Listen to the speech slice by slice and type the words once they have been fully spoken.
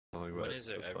When is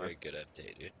there ever a good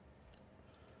update, dude?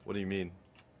 What do you mean?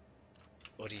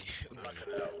 What do you mean?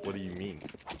 What do you mean?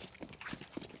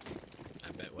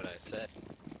 I meant what I said.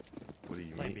 What do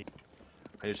you mean?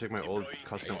 I need to check my old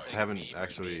custom. I haven't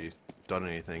actually done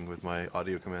anything with my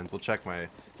audio commands. We'll check my.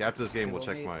 Yeah, after this game, we'll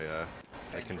check my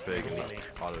config and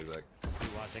auto exec.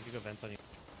 I can go vents on you.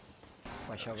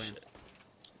 Watch over.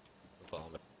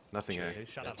 Nothing A.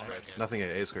 Shut up. Nothing A.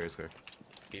 A square. A square.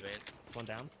 B main. One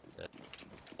down.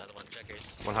 Another one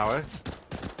checkers. One highway.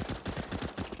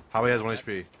 Highway has 1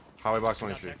 HP. Highway box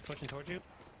 1 HP. Pushing towards you.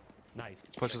 Nice.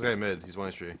 Push this guy mid. He's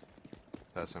 1 HP.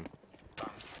 That's him. Oh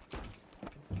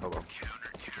well.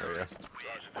 There we go.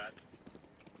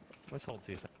 Let's hold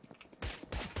CSM.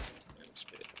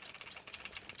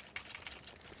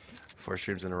 4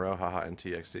 streams in a row. Haha.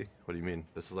 NTXT. What do you mean?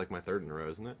 This is like my 3rd in a row,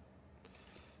 isn't it?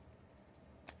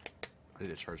 I need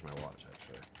to charge my watch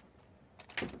actually.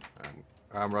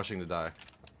 I'm rushing to die.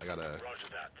 I gotta.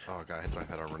 Oh god, I hit my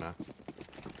head armor now.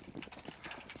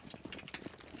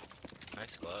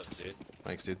 Nice gloves, dude.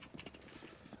 Thanks, dude.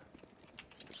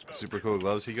 Super cool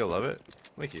gloves, Hiko. Love it.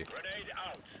 Thank you.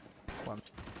 One.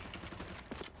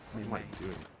 What am I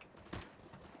doing?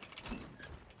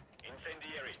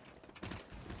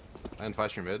 And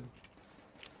flash your mid.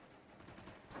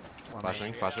 One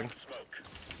Flashing, main. flashing.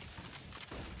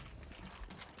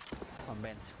 One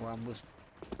vents. One boost.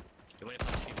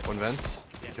 One vents.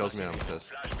 He kills me, I'm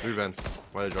pissed. 3 vents.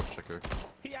 Why did I drop checker?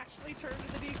 He actually turned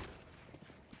to the deep.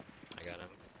 I got him.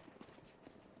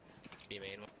 B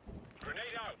main. Grenade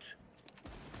out.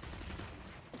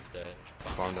 Dead.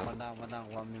 Bomb down. One down. One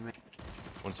down. One main.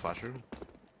 One's flash room.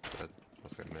 Dead.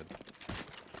 Let's get mid.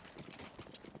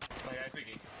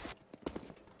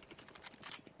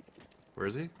 Where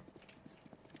is he?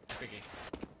 Squeaky.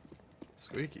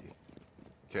 Squeaky.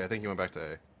 Okay, I think he went back to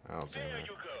A. I don't see him There there. you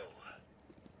go.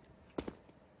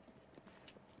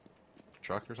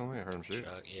 Truck or something? I heard him shoot.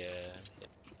 Truck, yeah.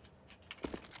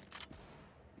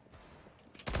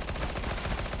 I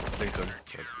think so.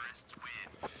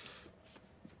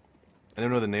 I don't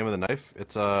know the name of the knife.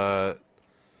 It's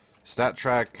Stat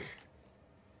Track.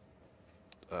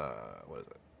 What is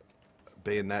it?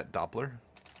 Bayonet Doppler.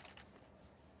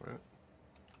 Right.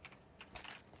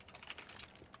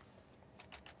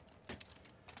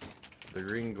 The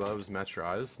green gloves match your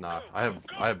eyes? Nah, I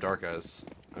have dark eyes.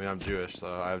 I mean, I'm Jewish,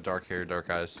 so I have dark hair, dark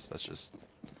eyes. That's just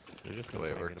They're just the way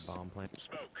it gonna works. get a bomb plant.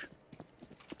 Smoke.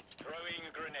 Throwing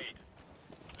a grenade.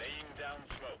 Laying down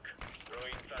smoke.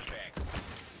 Throwing flashbang.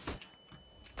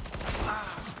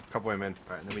 Couple way in. Alright,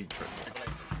 then we try.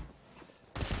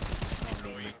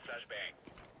 Throwing flashbang.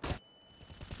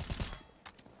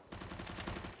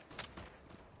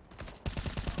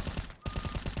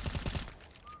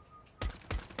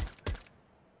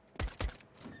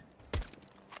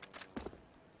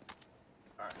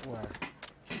 Where?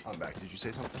 I'm back. Did you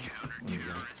say something?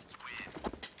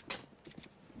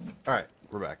 Alright,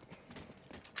 we're back.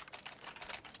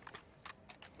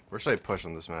 Where should I push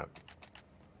on this map?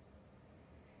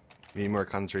 You need more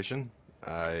concentration?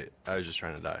 I was just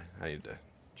trying to die. I need to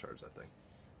charge that thing.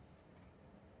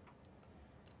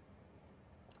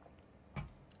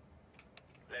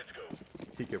 Let's go.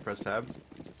 Hiko, press tab.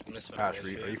 Ash, are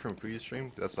you from Fuyu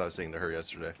stream? That's what I was saying to her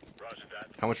yesterday. Roger that.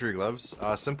 How much were your gloves?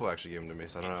 Simple actually gave them to me,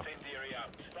 so I don't know. Incendiary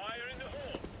out. Fire in the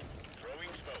hole. Throwing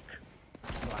smoke.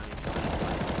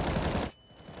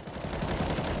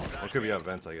 Well, it could be out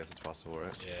vents, I guess it's possible,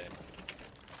 right? Yeah.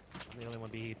 I'm the only one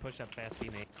be push up fast B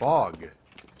mate. Fog!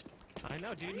 I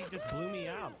know, dude. He just blew me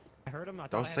out. I heard him. I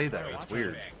thought Don't I had say to that, fire it's watch weird.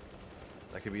 over.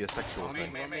 That could be a sexual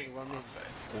thing. One main. One One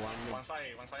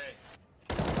side. One side.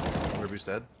 What have you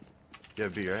said? You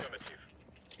have B, right? Affirmative.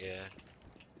 Yeah.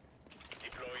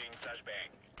 Deploying flashbang.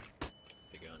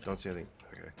 They're going now. Don't see anything.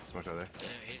 Okay, smoke out there. Yeah,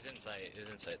 he's in sight. He's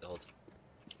in sight the whole time.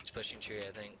 He's pushing tree,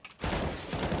 I think.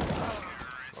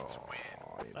 Oh,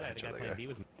 I need I to had the guy headshot that playing guy. B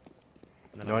with me.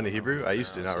 And then No I into was Hebrew? alone. I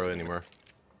used to, not really anymore.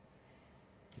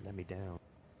 Let me down.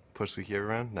 Push squeaky every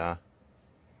round? Nah.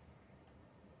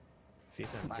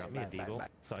 CSM, Bye, drop me a bye, bye, deagle bye.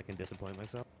 so I can disappoint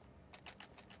myself.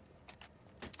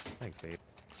 Thanks, babe.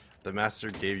 The master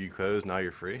gave you clothes, now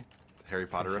you're free. Harry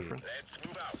Potter Appreciate it. reference. Let's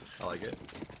move out. I like it.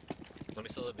 Let me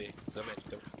solo B. Go mid.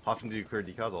 Go. How often do you clear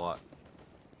decals? A lot.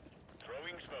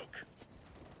 Throwing smoke.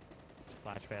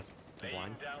 Flash fast. Laying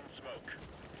Blind. down smoke.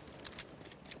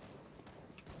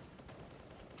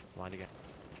 Blind again.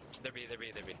 They're B.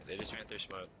 They just ran through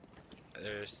smoke.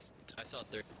 I saw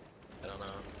 3. I don't know.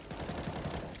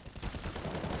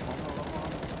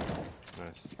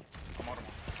 Nice.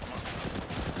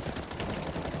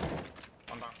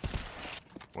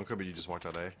 One could be you just walked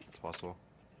out A. It's possible.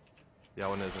 Yeah,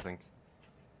 one is, I think.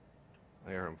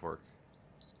 I heard him fork.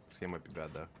 This game might be bad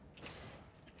though.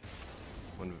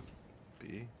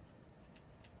 1B.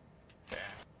 Yeah.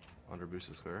 Under boost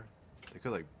is clear. They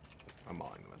could like. I'm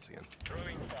mauling them once again.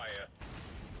 Throwing fire.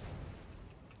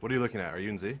 What are you looking at? Are you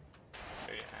in Z?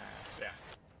 Yeah.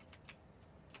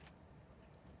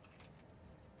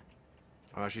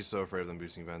 I'm actually so afraid of them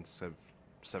boosting vents. I have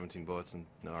 17 bullets and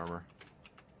no armor.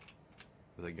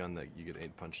 With a gun that you get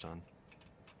 8 punched on.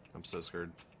 I'm so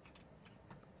scared.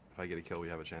 If I get a kill, we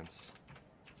have a chance.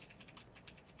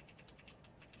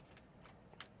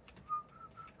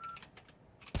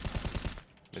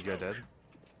 Mid guy dead.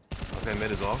 Last guy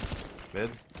mid as well.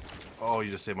 Mid. Oh,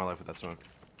 you just saved my life with that smoke.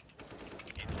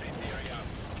 Incendiary out.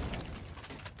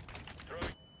 Throwing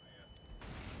fire.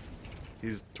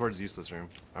 He's towards useless room.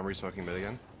 I'm re-smoking mid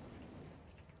again.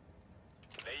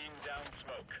 Laying down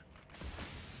smoke.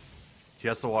 He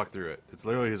has to walk through it. It's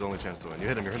literally his only chance to win. You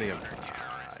hit him, you're hitting him.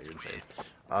 Ah, you're insane.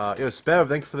 Yo, Spev,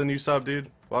 thank you for the new sub, dude.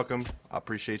 Welcome. I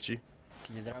appreciate you.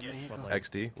 Can you drop me, Hiko?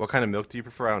 XD. What kind of milk do you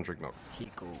prefer? I don't drink milk.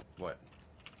 Hiko. What?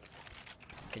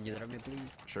 Can you drop me, please?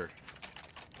 Sure.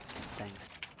 Thanks.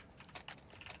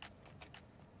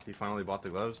 He finally bought the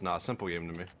gloves? Nah, simple game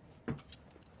to me.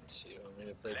 So you want me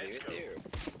to play B with you?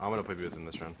 I'm gonna play B with him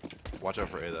this round. Watch out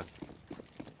for A though.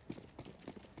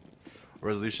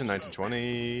 Resolution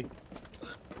 1920.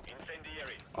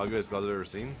 Incendiary. Ugliest gloves I've ever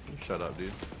seen? Shut up,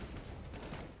 dude.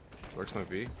 Works my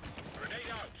B. Grenade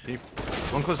out. Can you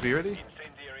one close B ready?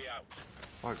 Incendiary out.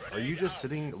 Fuck, are you just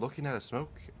sitting looking at a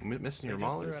smoke? Missing your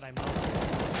mollies? Throwing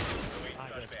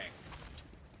flashbang.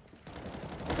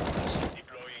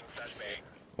 Deploying flashbang.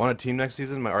 Want a team next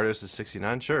season? My artist is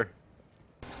 69? Sure.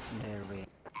 There we.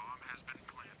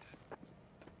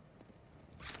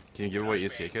 Can you give away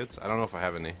ESA kits? I don't know if I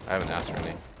have any. I haven't asked for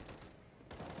any.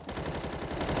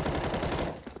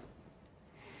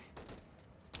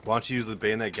 Why don't you use the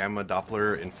bayonet gamma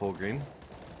Doppler in full green?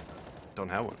 Don't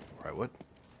have one. Or I would.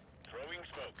 Throwing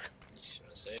smoke. You just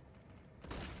wanna say?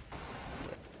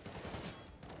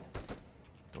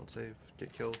 Don't save.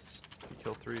 Get kills. You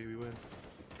kill 3, we win.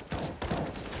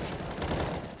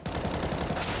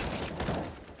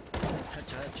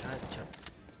 Headshot.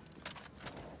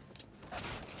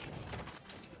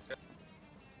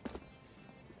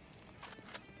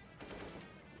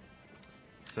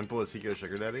 Simple as Hiko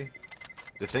Sugar Daddy.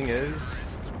 The thing is,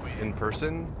 in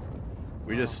person,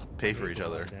 we just pay for each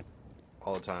other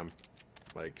all the time.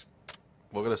 Like,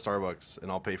 we'll go to Starbucks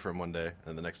and I'll pay for him one day,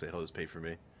 and the next day he'll just pay for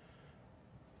me.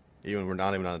 Even we're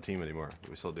not even on a team anymore,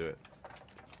 we still do it.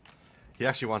 He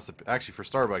actually wants to. Actually, for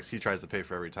Starbucks, he tries to pay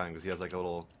for every time because he has like a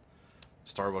little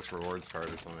Starbucks rewards card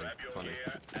or something. Grab It's your funny.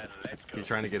 gear and let's go. He's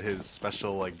trying to get his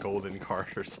special like golden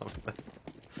card or something.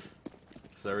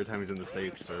 So every time he's in the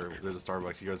States or there's a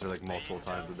Starbucks, he goes there like multiple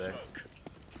times a day.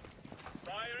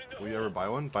 Fire in the Will you hole. ever buy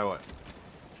one? Buy what?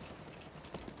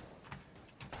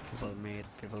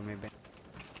 People made back.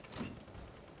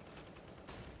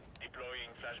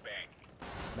 Deploying flashbang.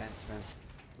 Vents.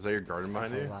 Is that your garden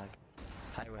behind you? Lag.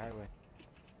 Highway.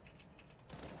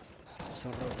 So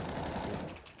road.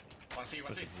 One C.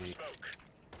 Smoke.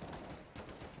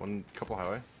 One couple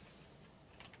highway.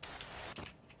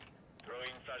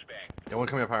 Throwing flashbang. Yeah, one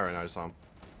coming up high right now. I just saw him.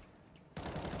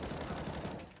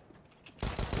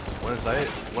 One in sight.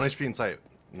 1 HP in sight.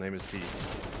 Name is T.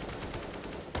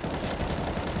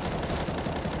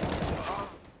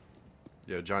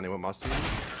 Yo, Johnny, what mouse do you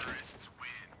use?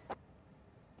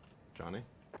 Johnny?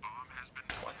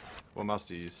 What mouse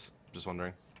do you use? Just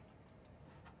wondering.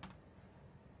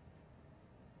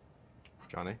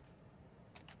 Johnny?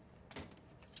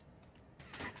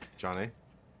 Johnny?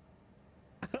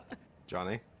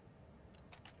 Johnny?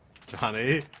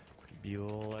 Johnny?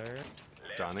 Bueller.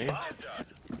 Johnny?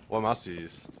 What mouse do you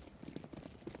use?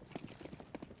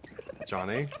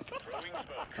 Johnny? Throwing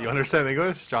smoke. Do you understand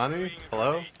English? Johnny?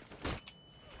 Hello?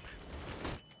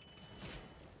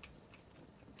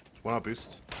 One out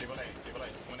boost. Triple A.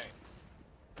 1A.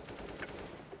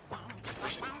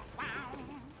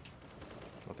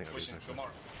 Nothing out boost actually.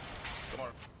 More.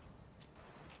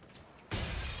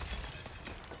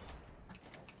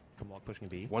 Come on, pushing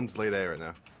B. One's late A right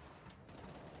now.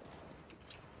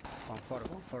 One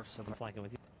four. So I'm flanking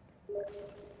with you.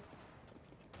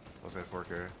 Let's get 4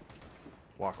 carry.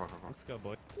 Walk. Let's go,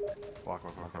 boy. Walk.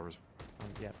 Covers.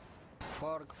 Yep.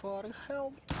 for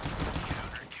help.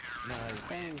 Nice.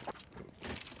 Bang.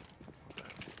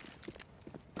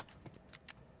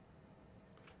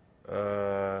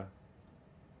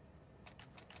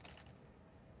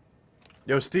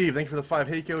 Yo, Steve, thank you for the 5.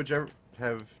 Hiko, would you ever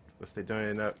have, if they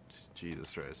donated up?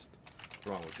 Jesus Christ. What's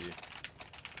wrong with you?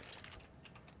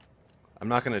 I'm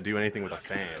not gonna do anything with a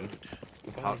fan.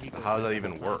 If How- only Hiko how does that was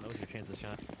even time, work? That was your chance to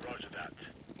shine. Roger that.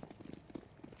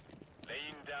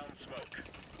 Laying down smoke.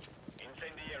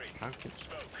 Incendiary. How can,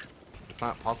 Smoke. it's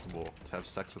not possible to have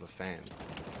sex with a fan.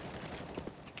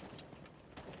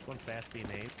 One fast B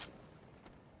made.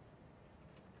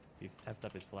 He effed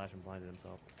up his flash and blinded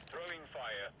himself. Throwing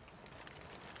fire.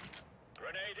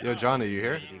 Grenade Yo, out. Johnny, you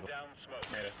here? Laying down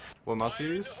smoke. What mouse do you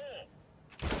Fire in use?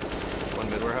 the hole. One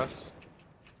mid warehouse?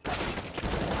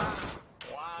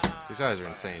 These guys are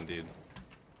insane, dude.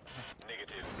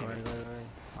 Negative. Wait.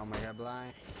 Oh my god,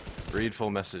 blind. Read full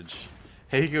message.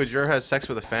 Hey, Hiko, Juro has sex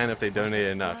with a fan if they donate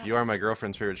enough. You are my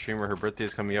girlfriend's favorite streamer. Her birthday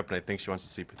is coming up, and I think she wants to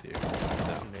sleep with you.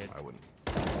 No, Mid. I wouldn't.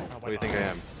 Oh, What do you think I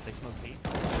am? They smoke seed.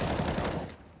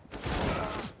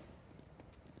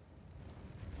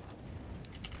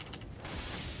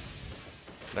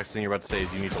 Next thing you're about to say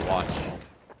is you need to watch.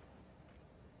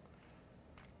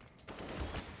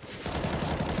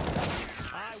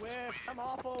 I whiff. I'm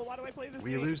awful. Why do I play this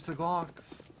We game? lose to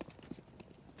Glocks.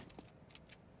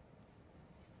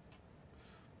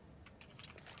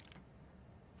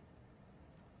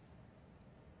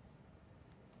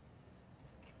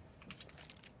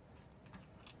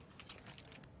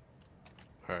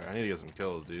 Alright, I need to get some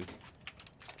kills, dude.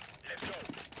 Let's go.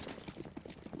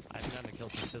 I haven't gotten a kill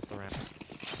since pistol round.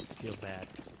 Feels bad.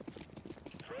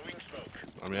 Throwing smoke.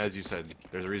 I mean, as you said,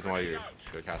 there's a reason why you're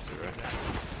a caster, right? Exactly.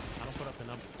 I don't put up the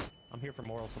number. I'm here for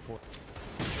moral support.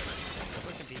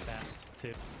 We can beat that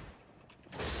too.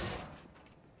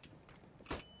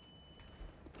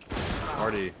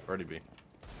 Already B.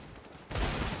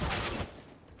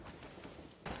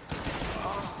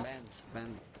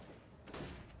 Bend.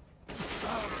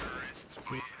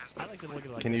 See, I like to look at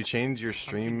it like Can you change your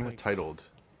stream like- titled?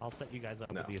 I'll set you guys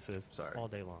up No, with the assist sorry. all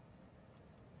day long.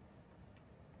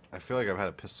 I feel like I've had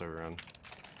a pistol around.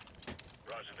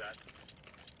 Roger that.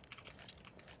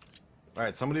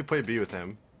 Alright, somebody play B with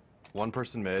him. One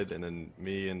person mid, and then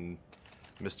me and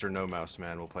Mr. No Mouse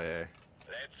Man will play A.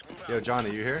 Let's move Yo, out.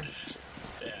 Johnny, you here?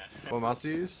 Yeah. What mouse do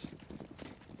you use?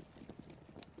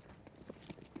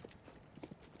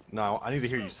 No, I need to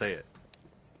hear you say it.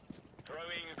 Throwing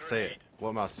a grenade. Say it.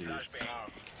 What mouse do you use?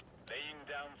 Flashbang. Laying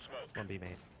down smoke. It's 1B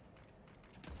main.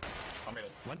 I'm gonna.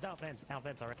 One's out vents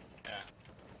already. Yeah.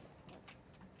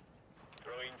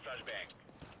 Throwing flashbang.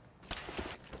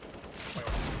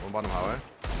 One bottom highway.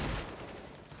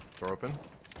 Door open.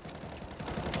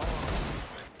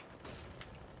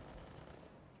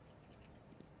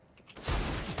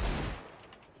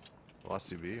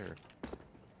 Lost CB or?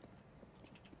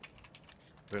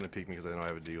 They're gonna peek me because they know I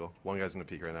have a deagle. One guy's gonna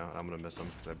peek right now, and I'm gonna miss him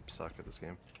because I suck at this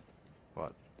game.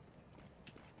 What?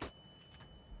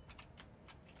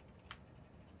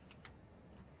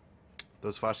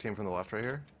 Those flash came from the left right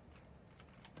here.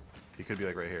 He could be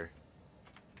like right here.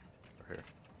 Or here.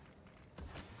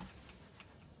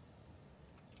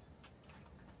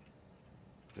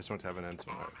 Just want to have an end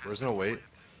spot. We're just gonna wait.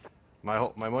 My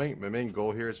main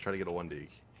goal here is try to get a 1D.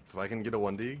 So if I can get a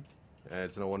 1D and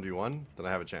it's in a 1v1, then I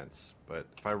have a chance. But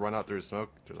if I run out through smoke,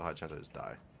 there's a high chance I just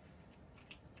die.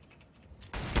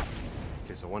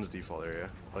 Okay, so one's default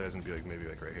area. Other guy's gonna be like maybe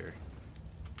like right here.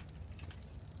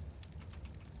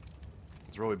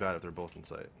 It's really bad if they're both in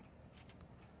sight.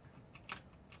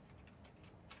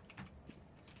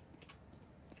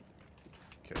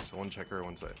 Okay, so one checker,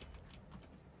 one sight.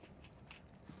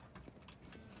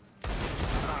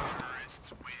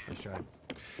 Nice try.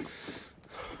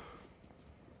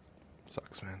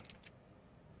 Sucks, man.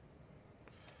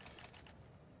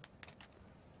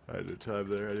 I had no time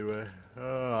there anyway.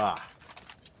 Ah.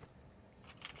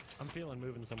 I'm feeling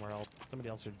moving somewhere else. Somebody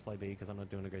else should play B because I'm not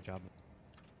doing a great job.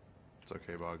 It's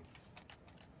okay, Bog.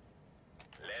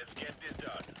 Let's get this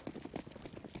done.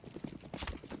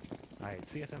 Alright,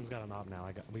 CSM's got an op now.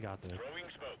 We got this. Throwing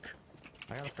smoke.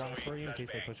 I got a flash for you in case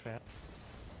they push fast.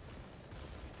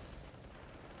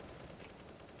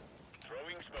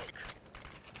 Throwing smoke.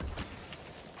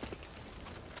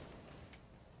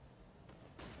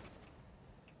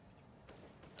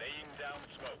 Laying down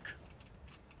smoke.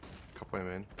 Couple him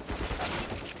in.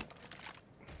 This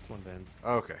one bends.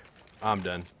 Okay. I'm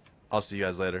done. I'll see you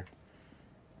guys later.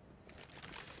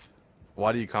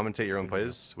 Why do you commentate your own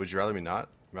plays? Would you rather me not?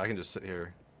 I mean, I can just sit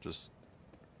here, just,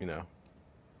 you know,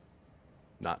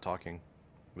 not talking.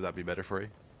 Would that be better for you?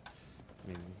 I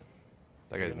mean,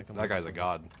 That guy's a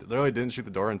god. Literally didn't shoot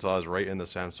the door until I was right in the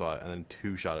spam spot, and then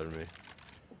two shot at me.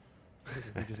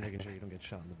 basically just making sure you don't get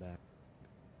shot in the back.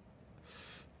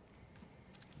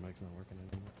 Mic's not working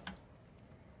anymore.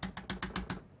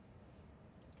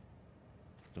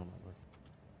 Still not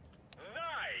working.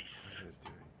 Nice! What are you guys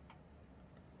doing?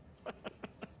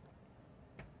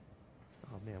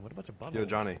 Oh man, what a bunch of Yo,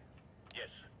 Johnny. Yes.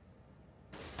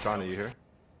 Johnny, you here?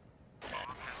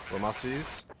 What must you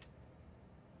use?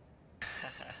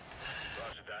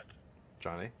 Roger that.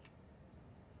 Johnny?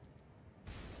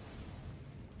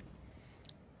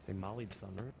 They mollied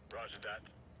Summer. Roger that.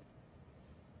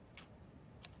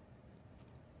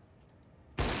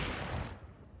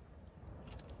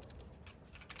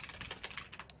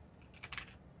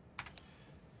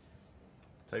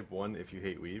 Type 1 if you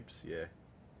hate weebs. Yeah.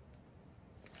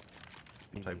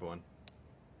 Type 1.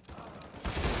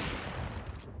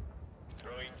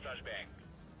 Throwing flashbang.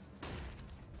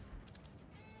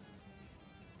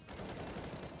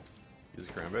 Use a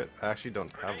karambit. I actually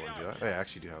don't have one, do I? Oh, yeah, I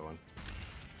actually do have one.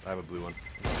 I have a blue one.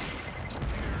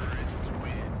 Terrorists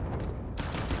win.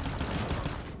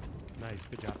 Nice,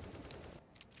 good job.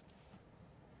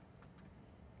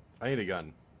 I need a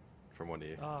gun from one of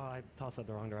you. Oh, I tossed that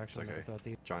the wrong direction. It's okay. I thought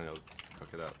it- Johnny will cook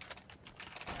it up.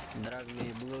 Drag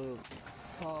me blue.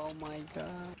 Oh my god.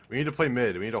 We need to play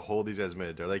mid. We need to hold these guys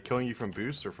mid. Are they killing you from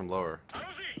boost or from lower?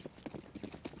 Uzi!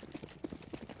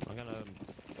 I'm gonna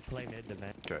play mid to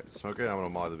vent. Okay, smoke it. I'm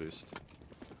gonna molly the boost.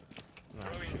 No,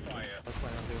 Throwing shoot. fire. Let's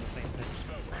plan on doing the same thing.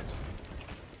 Smoke.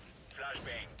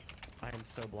 Flashbang. I am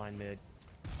so blind mid.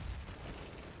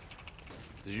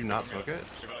 Did you not smoke it?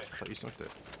 Smoke. I thought you smoked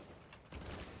it.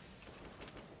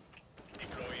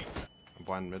 Deploying. I'm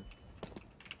blind mid.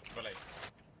 Volley.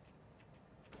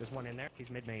 There's one in there.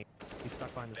 He's mid main. He's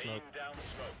stuck behind the Laying smoke. down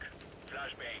smoke.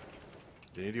 Flashbang.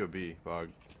 You need to go B, Bog.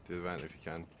 Do the vent if you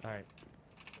can. Alright.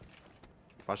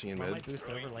 Flashing in One mid. might boost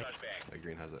Throwing overlay. flashbang. Yeah,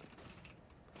 green has it.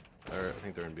 I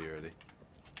think they're in B already.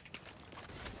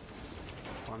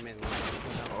 One mid, one.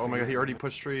 Oh my god, he already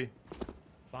pushed tree.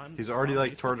 Bomb- He's already bomb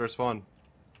like boost. towards our spawn.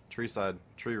 Tree side.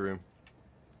 Tree room.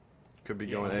 Could be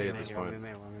Yeah, going one A mid, at this yeah, point. One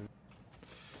mid, one mid.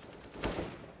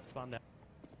 Spawn down.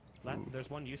 Ooh. There's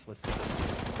one useless.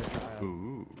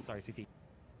 Ooh. Sorry, CT.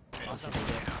 Awesome.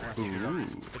 Ooh.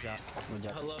 Good job. Good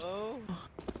job. Hello?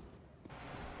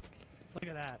 Look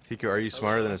at that. Hiko, are you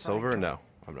smarter than a Sorry, silver? John. No,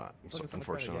 I'm not. Let's look at so much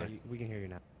better. Yeah, Unfortunately. we can hear you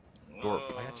now. Door.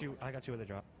 I got you with a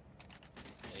drop.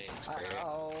 Hey, it's great.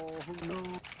 Oh no.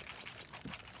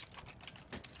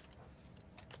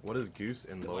 What is goose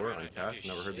and lower on cash?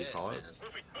 Never heard these Shit, callouts.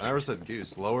 man. I never said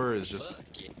goose. Lower is just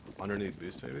Fuck yeah. underneath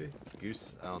boost, maybe?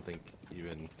 Goose, I don't think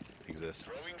even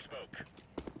exists. Throwing smoke.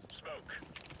 Smoke.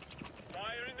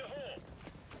 Fire in the hole.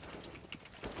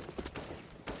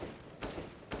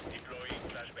 Deploying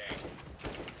flashbang.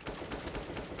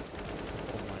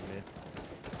 Full blind mid.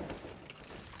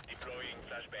 Deploying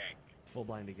flashbang. Full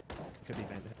blind again. Could be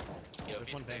Van Yo,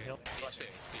 There's one Van Hill.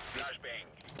 Flashbang.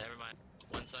 Never mind.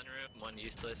 One sunroom, one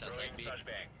useless outside Throwing B.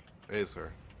 flashbang. A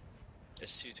square.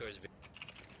 There's two towards B.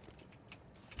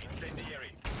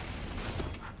 Incendiary.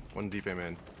 One deep A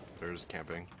man. There's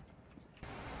camping.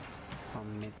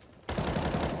 One mid.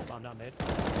 Bomb down mid.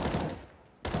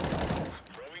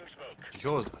 Throwing smoke. Did you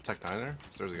kill a Tech 9 there?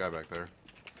 So there's a guy back there.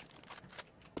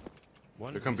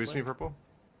 One You come boost me, useless. purple?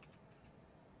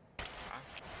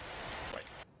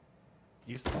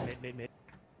 Useless mid. Laying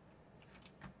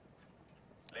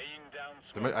down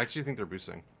They smoke. might, I actually think they're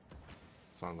boosting.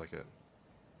 Sound like it.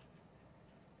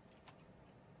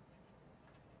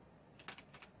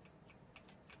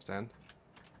 Stand.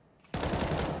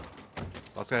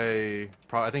 Last guy,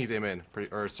 I think he's aim in.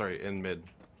 Or sorry, in mid.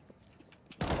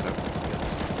 Yep,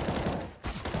 yes.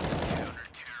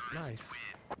 Nice.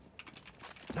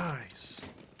 Nice.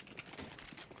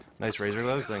 Nice razor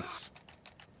gloves, thanks.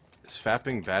 Is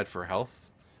fapping bad for health?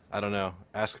 I don't know.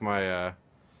 Ask my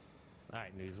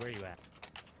Alright, News, where you at?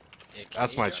 Yeah, can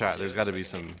ask you my drop chat. There's zeros got to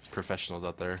so I be can some professionals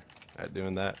out there at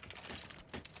doing that.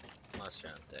 make last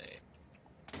round day?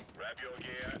 Grab your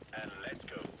gear and let's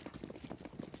go.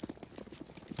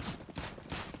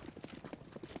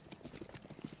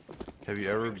 Have you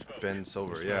ever been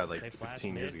silver? Yeah, They like flashed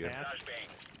 15 years mid, ago. fast. Flashbang.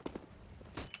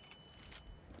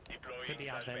 Deploying Could be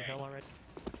out Van Hill flashbang. already.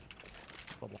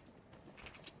 Full blind.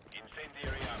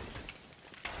 Incendiary out.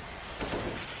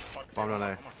 Bomb on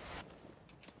A.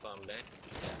 Bomb bay.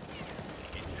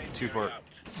 Incendiary 2 for it. out.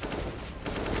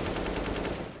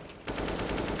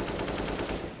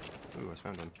 Ooh, I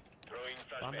found one. Throwing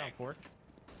Bomb down flashbang. fork.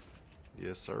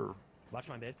 Yes, sir. Watch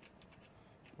my mid.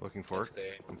 Looking for it.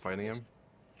 clear. I'm fighting him.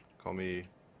 Call me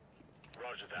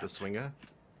Roger that. the swinger.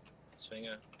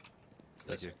 Swinger.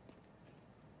 Thank you.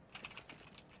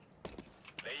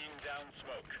 Laying down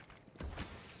smoke.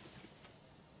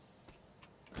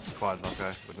 Quad, last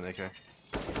guy with an AK.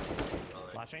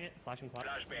 Molly. Flashing it. Flashing quad.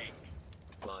 Flashbang.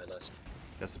 Molly less.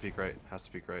 Has to peek right. Has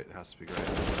to peek right. Has to peek right.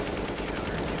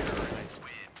 Nice.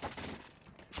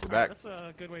 We're back. That's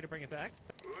a good way to bring it back.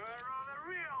 We're on a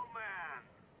real man.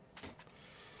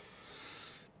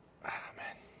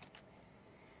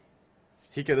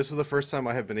 Hiko, this is the first time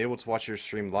I have been able to watch your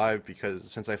stream live because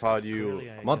since I followed you Clearly,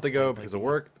 a month ago just because of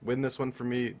work. Win this one for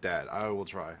me, Dad. I will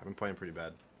try. I've been playing pretty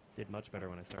bad. Did much better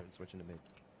when I started switching to mid.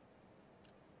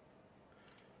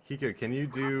 Hiko, can you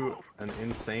do an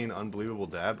insane, unbelievable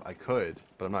dab? I could,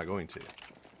 but I'm not going to.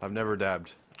 I've never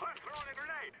dabbed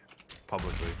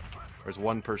publicly. There's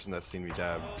one person that's seen me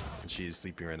dab, and she's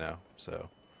sleeping right now, so.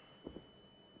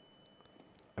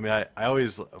 I mean, I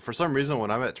always, for some reason,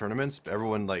 when I'm at tournaments,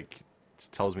 everyone, like,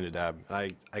 tells me to dab.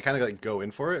 And I kind of, like, go in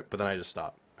for it, but then I just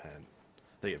stop, and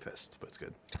they get pissed, but it's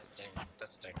good.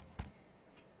 Testing.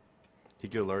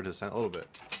 Hiko lowered his sound a little bit.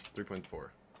 3.4.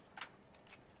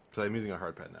 Because I'm using a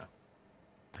hard pad now.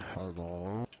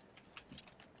 Hello.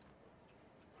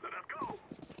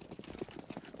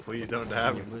 Please don't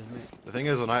dab. With me. The thing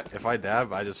is, if I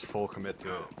dab, I just full commit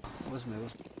to it. With me.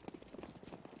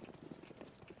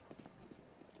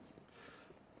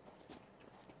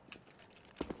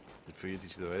 Did Fuyu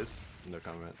teach you the ways? No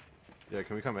comment. Yeah,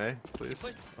 can we come A,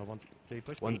 please? Oh, one, did he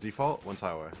push One's me? default, one's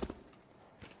highway.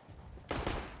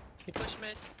 He pushed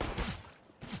mid.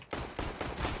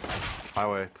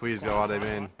 Highway, please go out,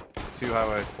 main. 2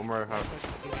 highway, 1 more highway.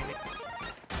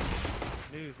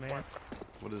 News, man.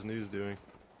 What is news doing?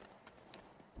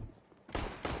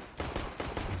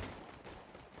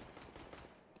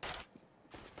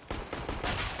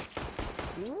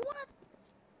 What?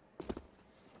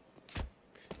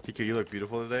 Hiko, you look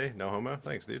beautiful today. No homo.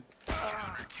 Thanks, dude. Oh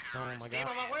my god.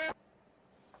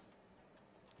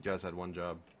 You guys had one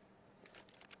job.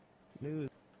 News.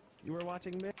 You were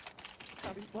watching mid.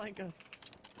 How do you flank us?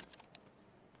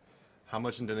 How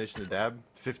much in donation to dab?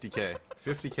 50k.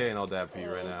 50k and I'll dab for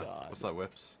you right Oh, now. God. What's up,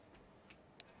 Whips?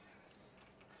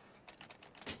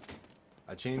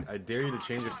 I dare you to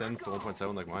change your sends to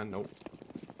 1.7 like mine. Nope.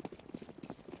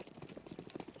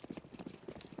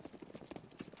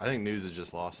 I think news is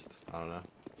just lost. I don't know.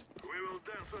 We will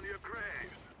dance on your graves.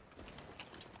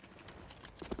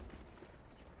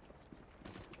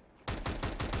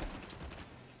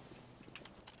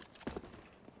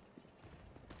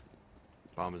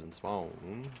 Bomb is in spawn.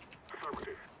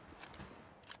 Affirmative.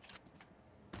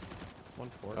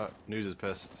 1-4. News is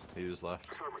pissed. He just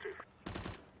left. Affirmative.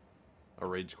 A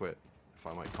rage quit, if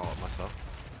I might call it myself.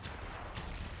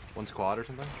 One squad or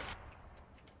something?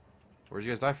 Where'd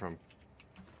you guys die from?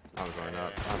 I was running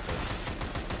out. I'm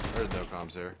pissed. There's no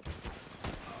comms here.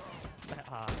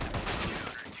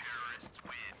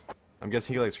 I'm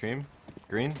guessing he likes cream?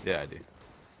 Green? Yeah, I do.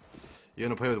 You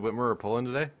gonna play with Whitmer or Poland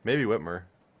today? Maybe Whitmer.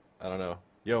 I don't know.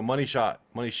 Yo, money shot.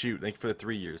 Money shoot. Thank you for the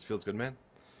 3 years. Feels good, man.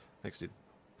 Thanks, dude.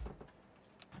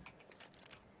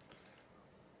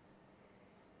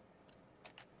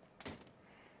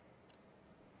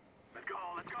 Let's go,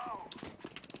 let's go.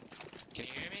 Can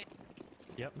you hear me?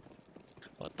 Yep.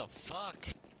 What the fuck?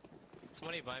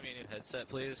 Somebody buy me a new headset,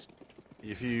 please.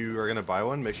 If you are gonna buy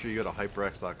one, make sure you go to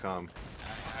hyperx.com.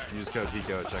 Use code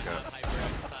Hiko at checkout.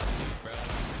 HyperX top 2, bro.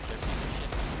 They're piece of shit.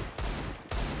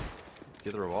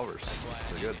 Get the revolvers. That's why I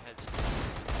They're need good. a new headset.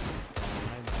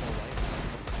 I'm full life.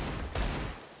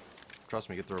 Trust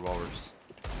me, get the revolvers.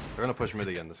 They're gonna push mid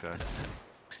again, this guy.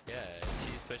 Yeah,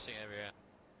 he's pushing every round.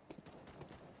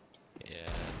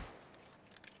 Yeah.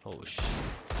 Oh shit.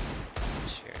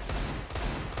 Sure.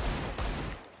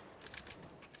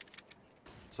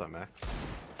 What's up, Max?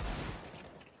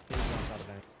 He dropped out of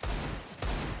bank.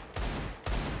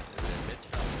 Mid's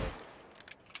probably open.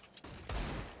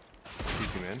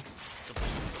 Keep him in. Go push,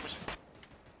 go push.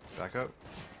 Back up.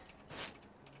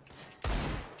 Yeah,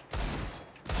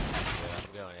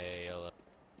 I'm going A yellow.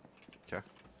 Okay.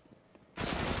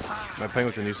 Am I playing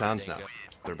with the new sounds now?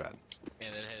 They're bad.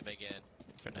 And then hit him again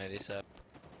for 97.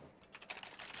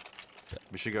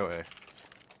 We should go A.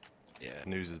 Yeah.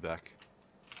 News is back.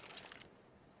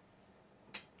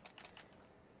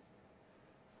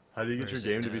 How do you get your Where's it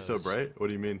game to be so knows? bright? What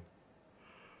do you mean?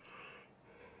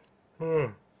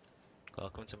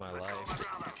 Welcome to my life.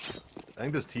 I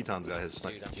think this Tetons guy has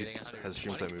Dude, I'm getting has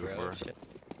streamed something 120, bro. before. Shit.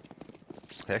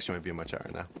 He actually might be in my chat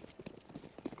right now.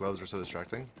 Gloves are so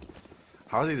distracting.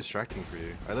 How are they distracting for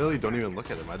you? I literally don't even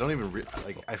look at them. I don't even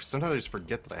sometimes I just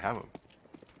forget that I have them.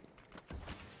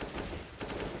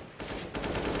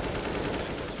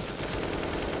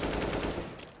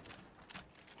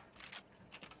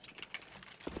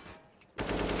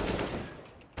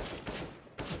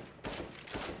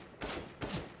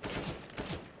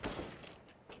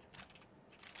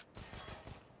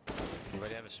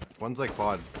 Anybody have a One's like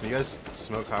quad. Can you guys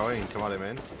smoke highway and come out of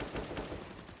main?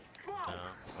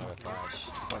 no? Or a flash.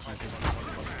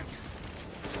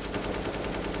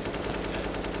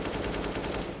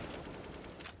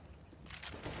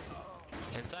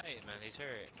 Inside, man, he's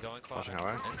hurt. Going quad. Watching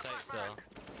highway. Inside still.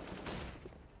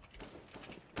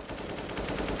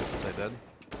 Is dead?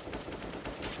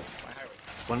 My highway.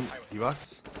 One Highway.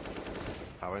 E-box.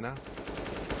 Highway now.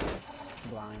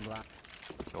 Blind, blind.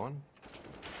 Go on.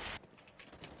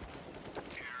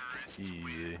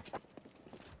 Easy.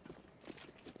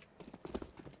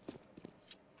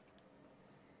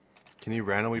 Can you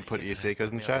randomly put Esea Pug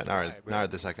in the chat? Alright, not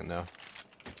at the second, no.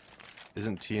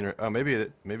 Isn't T in, oh, maybe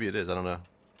it is, I don't know.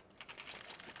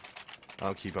 I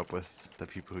don't keep up with the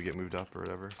people who get moved up or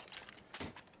whatever.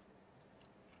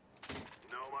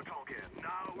 No more talking.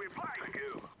 Now we fight. Thank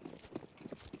you.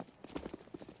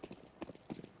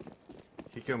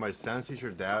 Hiko, my science teacher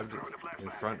dabbed in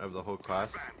front of the whole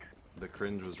class. The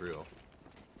cringe was real.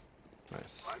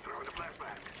 Nice. I'm throwing the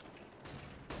flashback.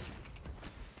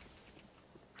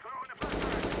 Throwing the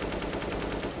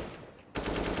flashback.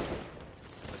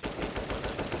 What's he saying?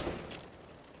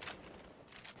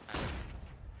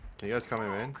 Can you guys come in,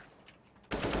 man?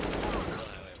 Still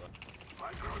highway, bro.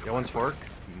 I'm throwing the Yeah, one's fork.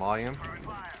 Molly him. throwing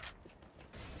fire.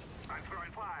 I'm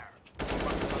throwing fire.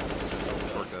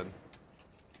 Fork dead.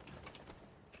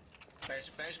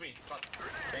 Flash me. Fuck.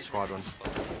 Squad one.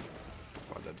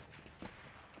 Squad dead.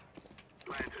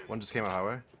 Planted. One just came out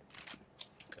highway.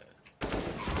 Okay.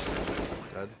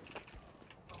 Dead.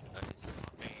 Nice.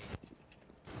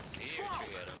 See your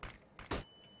tree at him.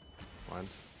 One.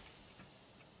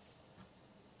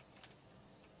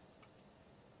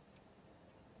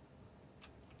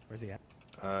 Where's he at?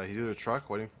 He's either a truck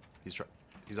waiting. He's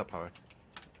up highway.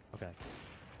 Okay.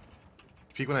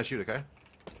 Peek when I shoot, okay?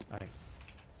 Alright.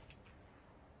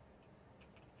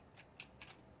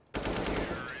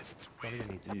 Don't even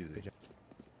need to. Easy. Good job.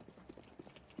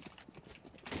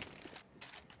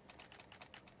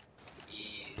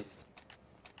 Yes.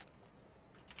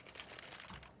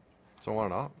 Someone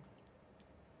want it up?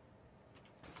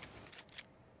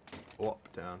 Oh,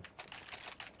 up, down.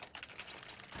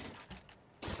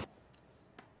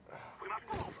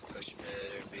 Push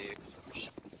better, big.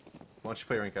 Why don't you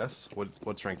play rank S?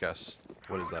 What's rank S?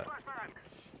 What is that?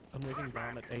 I'm leaving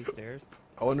bomb at A stairs.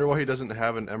 I wonder why he doesn't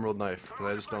have an emerald knife, because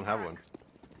I just don't have one.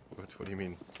 What do you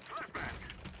mean?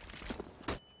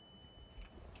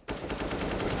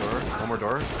 Door? One more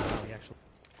door? Oh, he actually.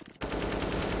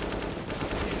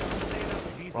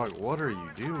 Jesus. Fuck, what are you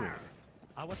doing?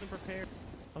 I wasn't prepared.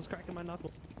 I was cracking my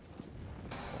knuckle.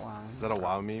 Wow. Is that a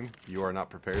WoW meme? You are not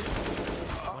prepared?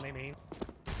 What I mean?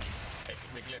 Hey,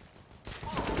 big lift.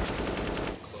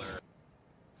 Clear.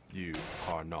 You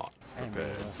are not And,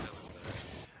 prepared.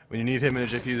 When you need him in a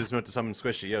jiffy, use this mode to summon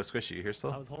Squishy. Yo, Squishy, you here I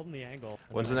still? was holding the angle.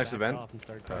 and When's then the I next backed event? off and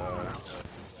started cracking my knuckle.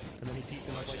 And then he peeked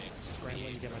and I was like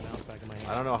scrambling to get my mouse back in my hand.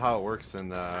 I don't know how it works in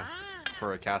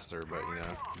for a caster, but you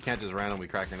know, you can't just randomly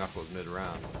crack your knuckles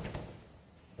mid-round.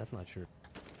 That's not true.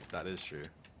 That is true.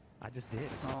 I just did.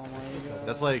 Oh my god.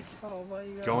 That's like Oh my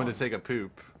god. going to take a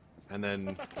poop and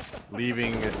then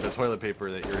leaving the toilet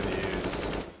paper that you're going to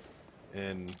use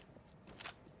in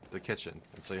the kitchen.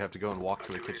 And so you have to go and walk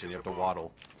to the kitchen. You have to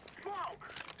waddle.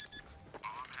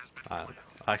 I don't know.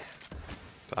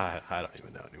 I don't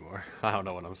even know anymore. I don't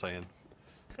know what I'm saying.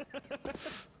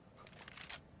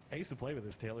 I used to play with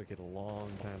this Taylor kid a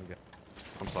long time ago.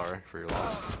 I'm sorry for your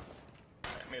loss.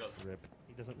 Middle. Rip.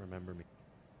 He doesn't remember me.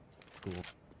 It's cool.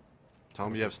 Tell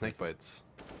him you have snake bites.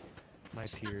 My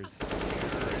tears.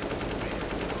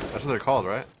 That's what they're called,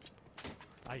 right?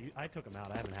 I took him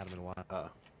out. I haven't had him in a while. Oh.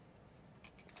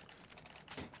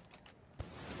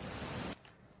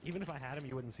 Even if I had him,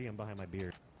 you wouldn't see him behind my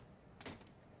beard.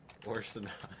 Worse than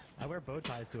that. I wear bow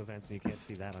ties to events, and you can't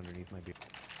see that underneath my beard.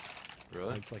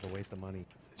 Really? It's like a waste of money.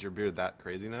 Is your beard that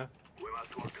crazy now?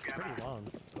 It's pretty long.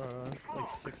 Like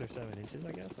 6 or 7 inches,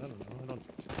 I guess. I don't know. I don't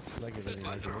regularly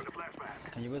measure it.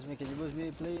 Can you boost me? Can you boost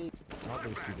me, please? I'll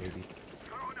boost you, baby.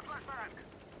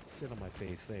 Sit on my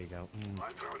face. There you go. Mm.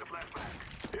 I'm throwing the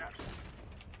flashback. Yes.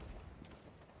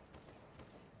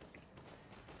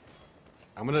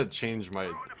 I'm gonna change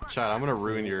my chat. I'm gonna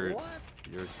ruin your What?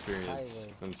 experience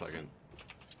Highway. in a second.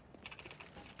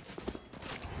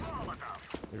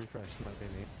 The refresh might be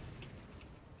me.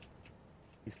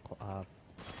 He's close.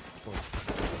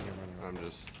 I'm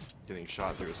just getting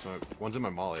shot through a smoke. One's in my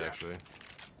molly, actually.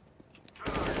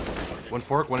 One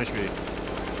fork, one HP.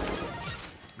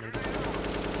 Maybe.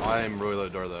 I'm really low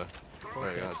door though.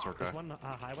 There you go, that's There's okay. one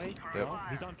highway. Yep. No,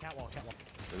 he's on catwalk.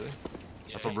 Really?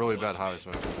 Yeah, That's a he's really still bad highway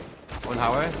watching smoke. One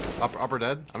highway, upper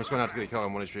dead. I'm just going out to get a kill.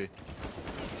 I'm 1 HP.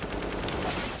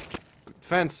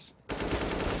 Fence.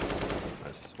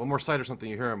 Nice. One more sight or something.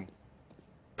 You hear him.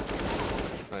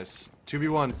 Nice.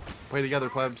 2v1. Play together,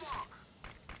 plebs.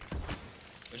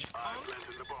 Would you- I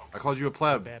planted the bomb. I called you a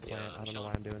pleb. Bad plan. Yeah, I don't know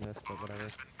why I'm doing this, but whatever.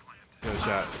 Yo,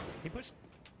 chat. He pushed.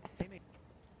 Hey, mate.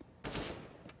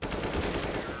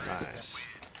 Nice.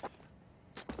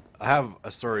 I have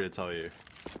a story to tell you,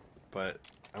 but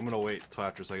I'm gonna wait till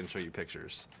after so I can show you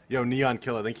pictures. Yo, Neon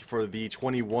Killer, thank you for the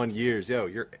 21 years. Yo,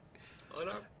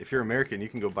 if you're American, you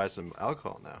can go buy some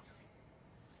alcohol now.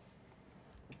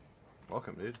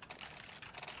 Welcome, dude.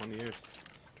 20 years.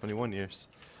 21 years.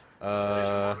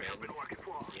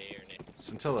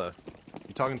 Scintilla,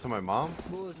 you talking to my mom?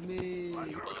 Boost me.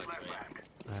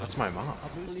 That's my mom. I'll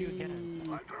boost you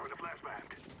again.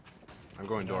 I'm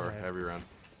going door Alright. every round.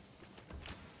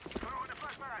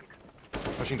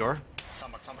 Pushing door.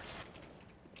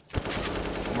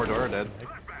 One more door, dead.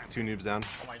 2 noobs down.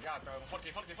 Oh my god,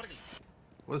 40.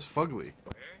 What is fugly?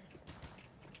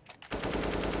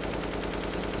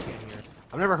 Can't hear.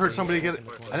 I've never heard somebody get.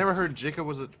 I never heard Jacob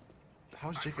was a.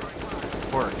 How's Jacob?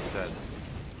 Pork dead.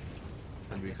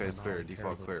 NBK is clear,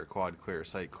 default clear, quad clear,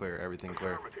 site clear, everything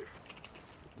clear.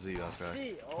 Z, that's right.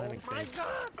 See, oh Planning my safe.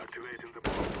 god. Activating the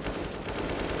bomb.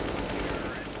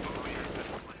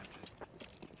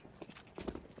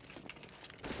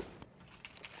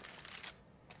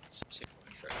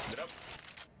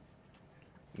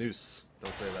 Noose,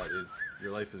 don't say that, dude.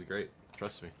 Your life is great.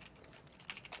 Trust me.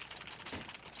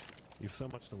 You have so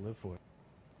much to live for.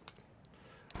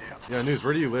 Yeah, Noose,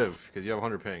 where do you live? Because you have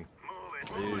 100 ping.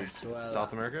 Are you Venezuela.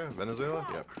 South America? Venezuela?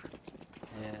 Yep.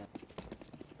 Yeah.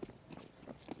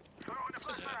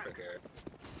 South Africa.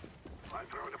 I'm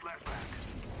throwing a flashbang.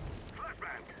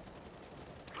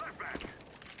 Flashbang.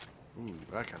 Ooh,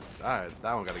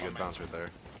 that one got a good bounce right there.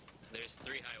 There's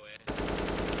 3 highway.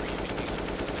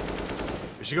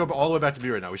 We should go all the way back to B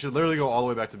right now. We should literally go all the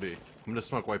way back to B. I'm gonna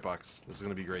smoke white box. This is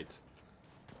gonna be great.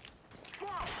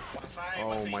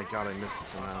 Oh my god, I missed it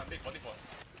somehow.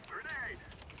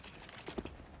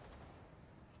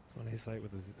 It's one A site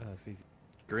with his CZ.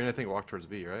 Green, I think, walk towards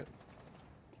B, right?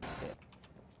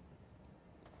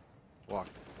 Walk.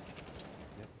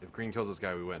 Yep. If green kills this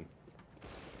guy, we win.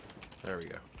 There we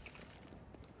go.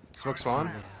 Smoke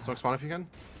spawn? Smoke spawn if you can?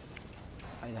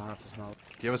 I don't have a smoke.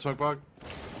 Do you have a smoke bug? No,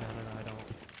 I don't.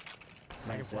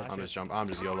 I can flash I'm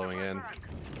just YOLOing in.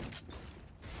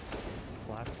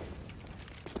 Flash.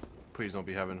 Please don't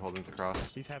be heaven holding the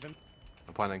cross. He's heaven.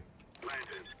 I'm planning.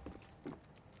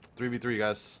 3v3,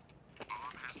 guys.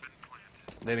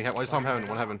 Nading, I saw him heaven,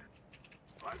 one heaven.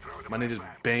 My nade just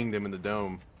banged him in the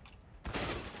dome.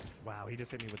 Wow, he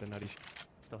just hit me with a nutty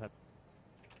Still have.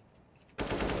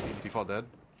 Default dead.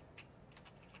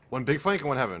 One big flank and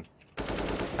one heaven.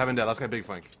 Heaven dead, last guy big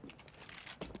flank.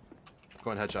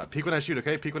 Go on headshot. Peek when I shoot,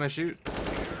 okay? Peek when I shoot.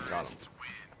 Got him.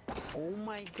 Oh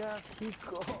my god,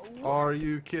 Hiko. Are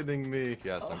you kidding me?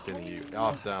 Yes, I'm kidding you.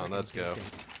 Off down, let's go.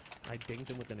 I dinged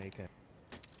him with an AK.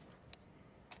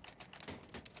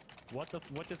 What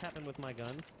just happened with my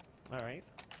guns? Alright.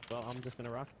 Well, I'm just gonna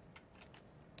rock.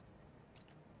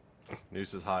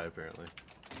 Noose is high, apparently.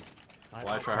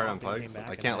 Why I try hard on came pugs? back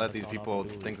I and can't then let these assault people off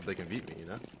the think that they can beat me, you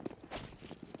know?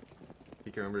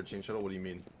 He can remember to change shuttle? What do you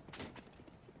mean?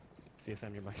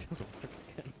 CSM, your mic doesn't work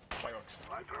again. I'm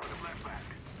throwing a flashbang.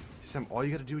 Sam, all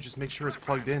you gotta do is just make sure it's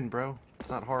plugged in, bro. It's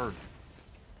not hard.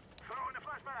 Throwing a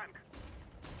flashbang.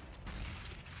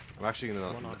 I'm actually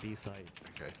gonna... One on B site.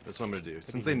 Okay, this is what I'm gonna do.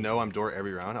 Since they know I'm door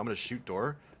every round, I'm gonna shoot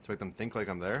door to make them think like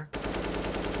I'm there.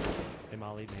 Hey,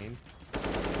 Molly, main.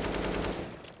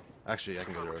 Actually, I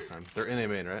can go door this time. They're in A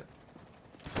main, right?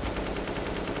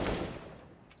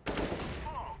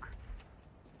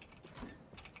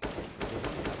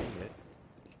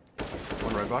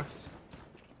 One red box.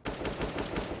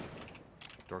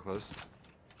 Door closed.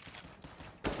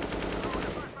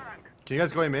 Can you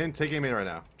guys go A main? Take A main right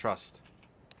now. Trust.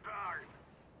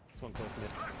 This one close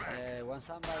mid. One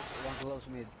sandbag, one close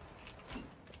mid.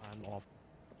 I'm off.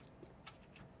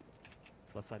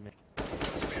 It's left side mid. I'm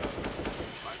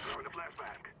throwing a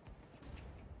flashbang.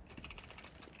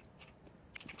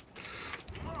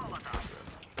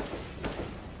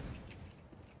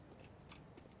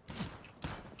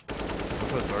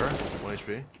 Close door. 1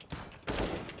 HP.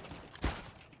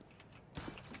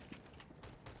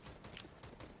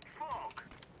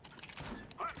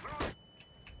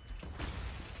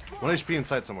 One HP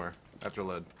inside somewhere after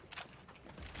lead.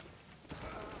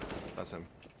 That's him.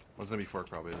 One's gonna be fork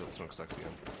probably. That smoke sucks again.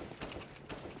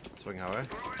 Swing highway.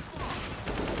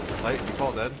 Light,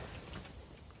 default dead.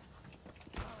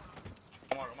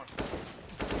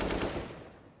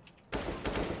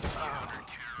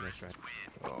 Next right.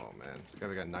 Oh man, the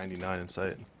guy got 99 in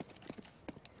sight.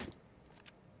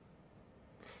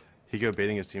 Hiko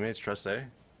baiting his teammates. Trust A.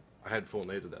 I had full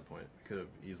nades at that point. I could have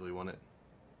easily won it.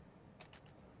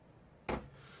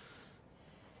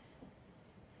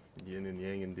 Yin and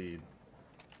yang indeed.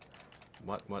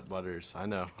 Mutt butters. I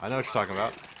know what you're talking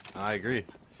about. I agree.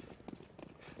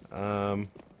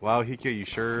 Wow, Hiko, you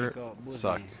sure Hiko, boost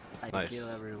suck. me. I Nice. kill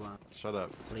everyone. Shut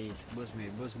up. Please, boost me,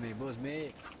 boost me, boost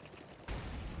me.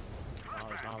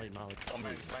 Molly.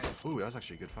 Ooh, that was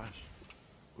actually a good flash.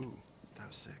 Ooh, that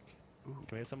was sick. Ooh. Can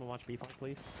we have someone watch B-Funk,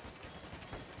 please?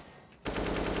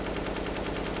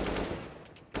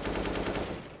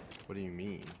 What do you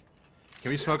mean?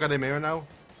 Can we smoke out A main right now?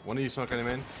 One of you smoke out A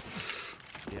main?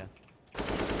 Yeah.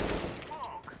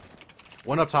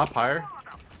 One up top, higher.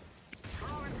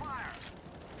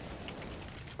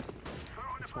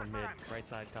 This one mid, right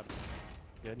side, cut.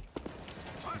 Good.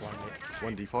 Blind mid.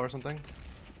 One default or something.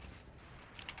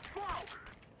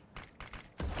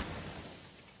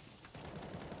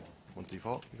 One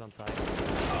default. He's on side.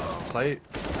 Sight.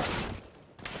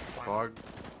 Fog.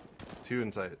 Two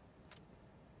in sight.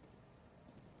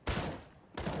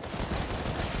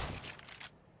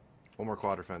 One more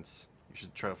quad fence. You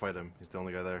should try to fight him. He's the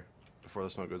only guy there before the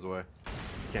smoke goes away.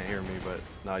 You can't hear me, but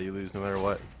nah, you lose no matter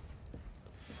what.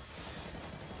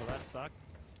 Well, that sucked.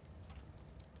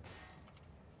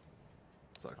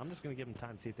 Sucks. I'm just gonna give him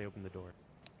time to see if they open the door.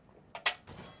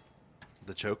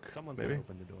 The choke, Someone's maybe? gonna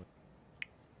open the door.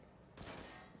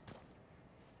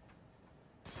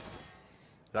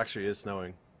 It actually is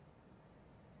snowing.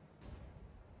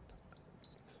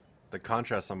 The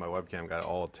contrast on my webcam got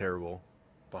all terrible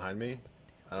behind me.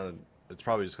 I don't. It's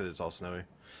probably just because it's all snowy.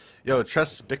 Yo,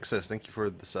 Tress Bixus, thank you for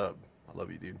the sub. I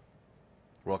love you, dude.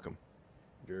 Welcome.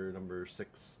 You're number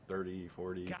 6, 30,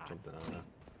 40, God. something. I don't know.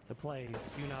 The plays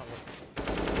do not work.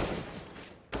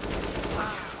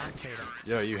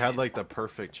 Yo, you had like the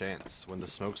perfect chance when the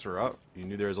smokes were up. You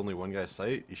knew there was only one guy's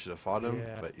sight. You should have fought him,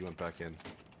 Yeah. but you went back in.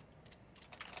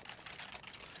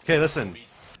 Okay, listen.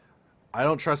 I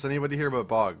don't trust anybody here but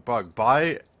Bog. Bog,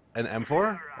 buy an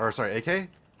M4 or sorry, AK,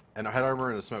 and a head armor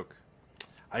and a smoke.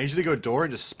 I need you to go door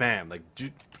and just spam like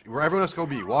where everyone else go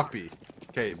B, walk B.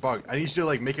 Okay, Bog, I need you to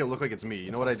like make it look like it's me. You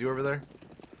know what I do over there?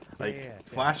 Like Yeah.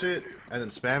 flash it and then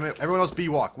spam it. Everyone else B,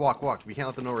 walk. We can't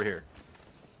let them know we're here.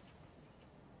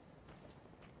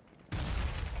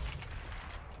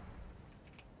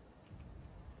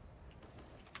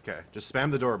 Okay, just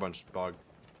spam the door a bunch, Bog.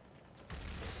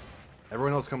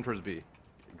 Everyone else come towards B.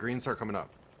 Green start coming up.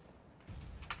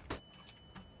 I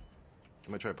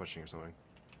might try pushing or something.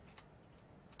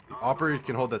 Opera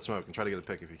can hold that smoke and try to get a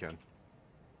pick if you can.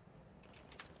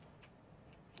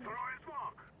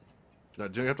 No, you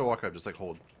don't have to walk up, just like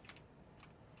hold.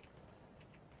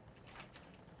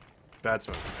 Bad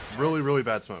smoke. Really, really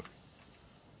bad smoke.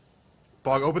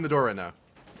 Bog, open the door right now.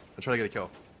 And try to get a kill.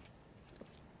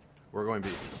 We're going B.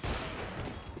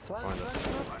 Behind us.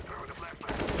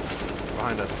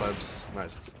 Behind us, Bubs.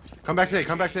 Nice. Come back to A,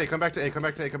 come back to A, come back to A, come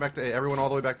back to A, come back to A. Everyone all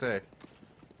the way back to A.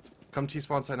 Come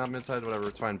T-spawn side, not mid side, whatever,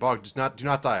 it's fine. Bog, just do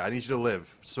not die. I need you to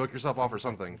live. Smoke yourself off or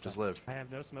something. Just live. I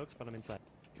have no smokes, but I'm inside.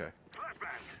 Okay.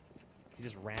 He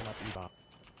just ran up E-bomb.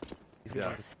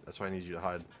 Yeah, that's why I need you to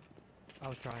hide. I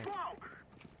was trying.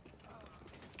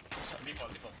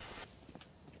 Default.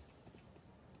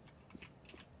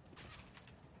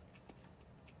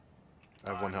 I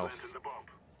have 1 health.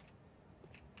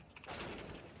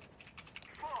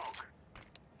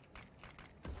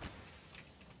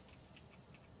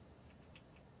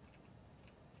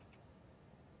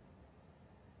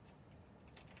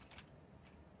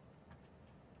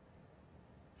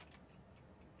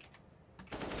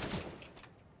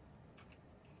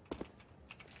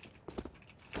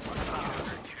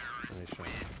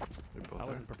 I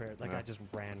wasn't prepared. That guy just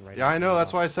ran right. Yeah, I know.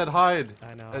 That's why I said hide.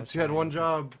 I know. That's you had one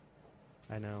job.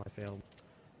 I know. I failed.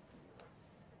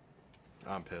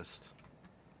 I'm pissed.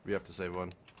 We have to save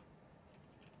one.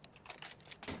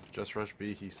 Just rush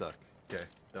B. He suck. Okay,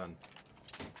 done.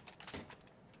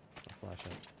 I'll flash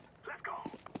up.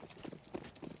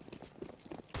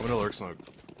 I'm gonna lurk smoke.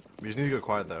 We just need to go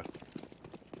quiet though.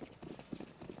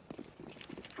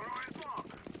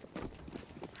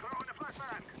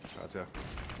 Let's go.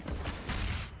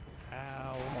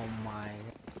 Ow. Oh my.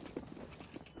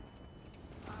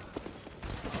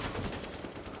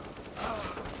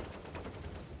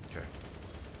 Okay.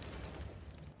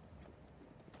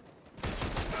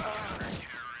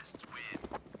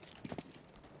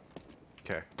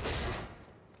 Okay.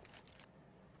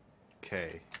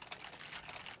 Okay.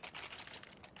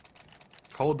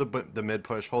 Hold the mid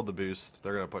push. Hold the boost.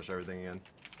 They're gonna push everything again.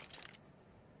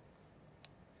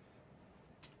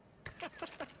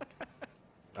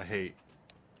 I hate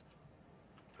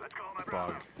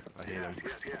Bog. I hate him.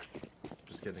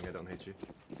 Just kidding, I don't hate you.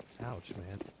 Ouch,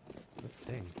 man. That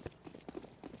sting.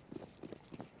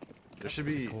 There should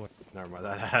be. Never mind.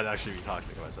 That'd actually be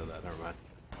toxic if I said that. Never mind.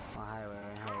 On highway,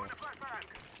 highway.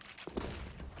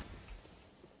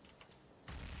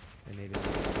 And maybe.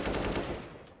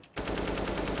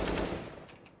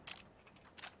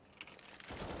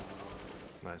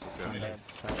 Nice. Let's go. Nice.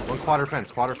 One quarter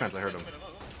fence. Quarter fence. I heard him.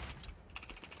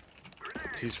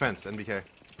 She's fence. NBK.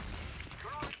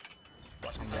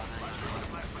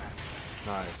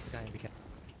 Nice. Guy in BK.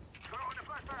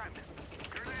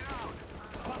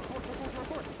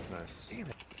 Nice. Damn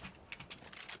it.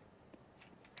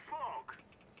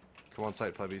 Come on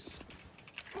site, plebbies.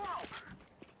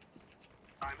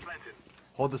 I'm planted.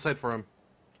 Hold the site for him.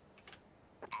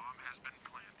 Bomb has been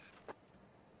planted.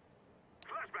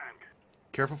 Flashbang.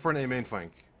 Careful for an A main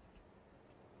flank.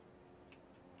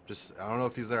 Just, I don't know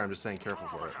if he's there. I'm just saying careful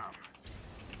for it.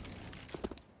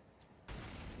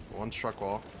 One struck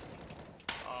wall.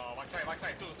 One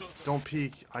side, two. Don't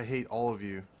peek. I hate all of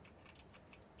you.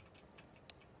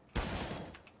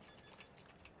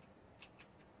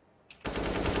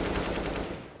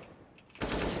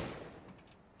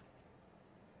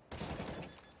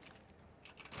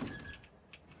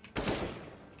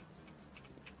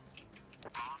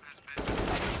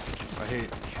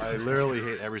 I literally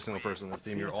hate every single person in this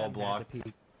team. You're all blocked.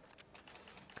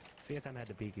 CSM had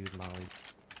to peek, use Molly.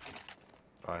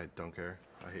 I don't care.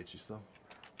 I hate you still.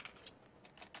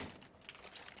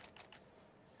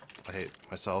 I hate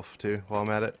myself too while I'm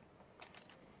at it.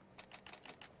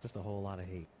 Just a whole lot of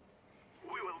hate.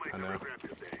 We will make I know. regret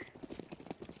this day.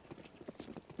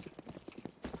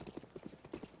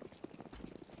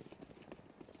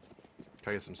 Can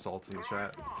I get some salt in the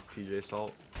chat? PJ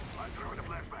salt. I'm throwing a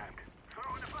flashbang.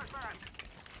 Throwing a flashbang.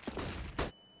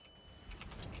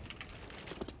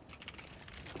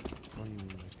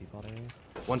 Default area.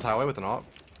 One's highway with an op.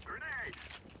 Grenade.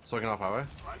 Soaking off highway.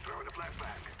 I'm throwing a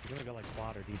flashbang. You're gonna go like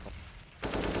quad or default.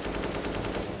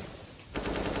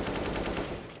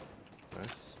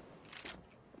 Nice.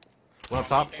 One up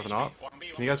top with an op.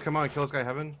 Can you guys come out and kill this guy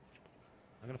heaven?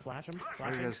 I'm gonna flash him. Why Flash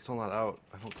are you him. guys still not out?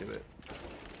 I don't get it.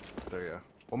 There you go.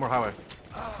 One more highway.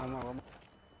 One more.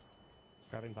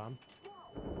 Grabbing bomb.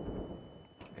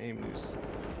 Aim noose.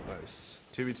 Nice.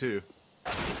 2v2.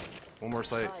 One more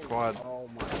site. Quad. Oh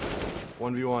my.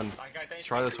 1v1.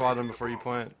 Try to swat him before you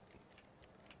plant.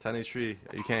 10 HP.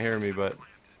 You can't hear me, but.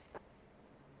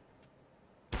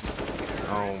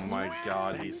 Oh my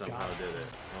god, he somehow did it.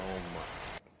 Oh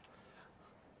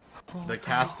my. The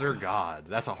caster god.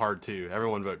 That's a hard 2.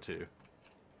 Everyone vote 2.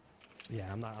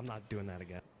 Yeah, I'm not doing that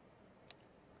again.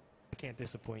 I can't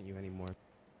disappoint you anymore.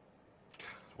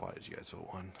 Why did you guys vote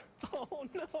 1? Oh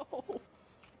no!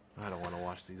 I don't want to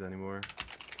watch these anymore.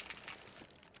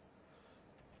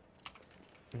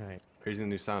 Alright, We're using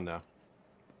the new sound now.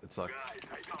 It sucks.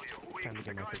 time to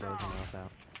get my cigars and mouse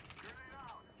out.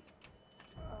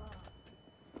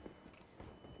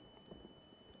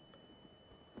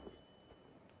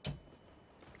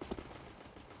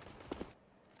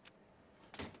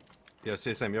 Yo,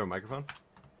 CSM, you have a microphone?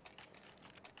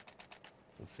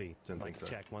 Let's see. Didn't Mic think so.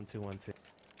 Check 1 2 1 2.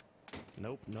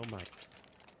 Nope, no mic.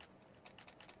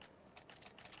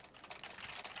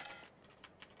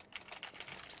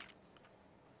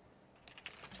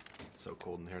 It's so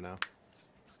cold in here now.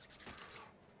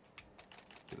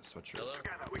 Get a sweatshirt. Hello?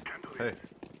 Hey.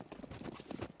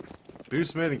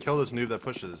 Boost mid and kill this noob that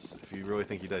pushes. If you really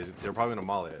think he does, they're probably gonna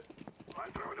molly it.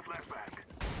 I'm throwing a flashbang.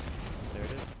 There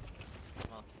it is.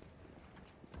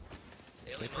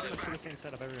 They They only pretty molly much do the same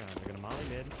setup every round. They're gonna molly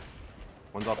mid.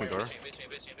 One's off my door.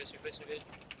 Boost me.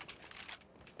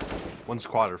 One's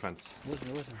quad or fence. Boost me.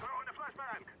 Throwing a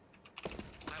flashbang.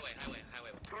 Highway.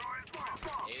 Throwing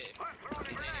smoke. Need it. I'm throwing a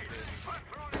He's grenade. needing boost. I'm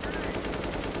throwing a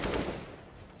grenade.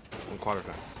 One quad or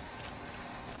fence.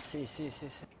 See.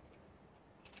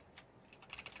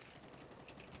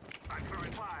 I'm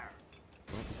throwing fire.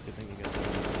 Well, it's a good thing you guys.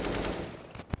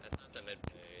 That's not the mid.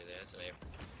 That's an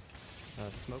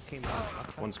A. Smoke came out.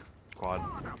 Outside. One's quad.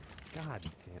 God damn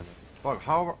it. Fuck,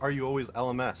 how are you always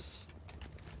LMS?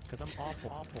 Because I'm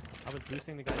awful. I was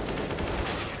boosting the guy.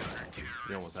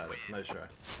 You almost had it. Nice try.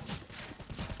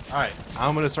 Alright,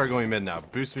 I'm gonna start going mid now.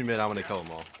 Boost me mid, I'm gonna kill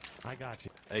them all. I got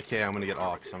you. AK, I'm gonna get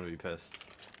off, so I'm gonna be pissed.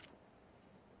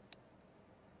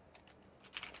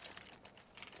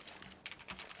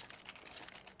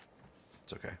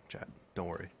 It's okay, chat. Don't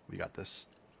worry. We got this.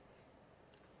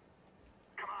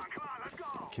 Come on, let's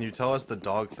go. Can you tell us the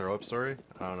dog throw up story?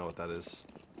 I don't know what that is.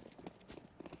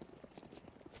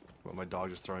 What, my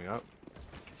dog is throwing up?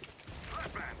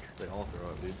 Flashbang. They all throw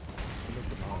up, dude. He missed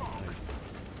the ball. Nice.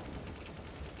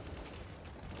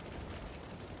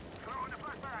 Throwing a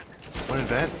flashbang. One in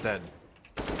vent, dead.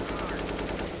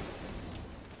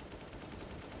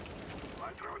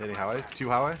 Hitting highway. 2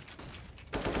 highway.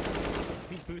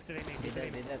 He's boosted aiming. Be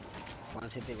dead, be dead. One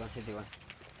city, one city, one city.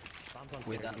 Bombs on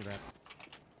With stairs. that.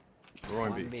 We're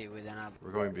going One B. B with an up. We're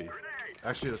going B.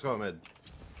 Actually, let's go mid.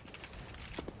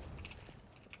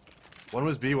 One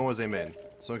was B, one was A main.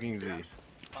 Smoking Z.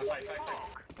 Fight.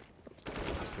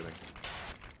 Just kidding.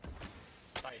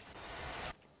 Fight.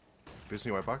 Boost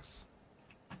me white box.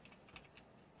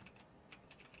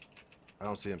 I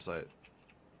don't see him sight.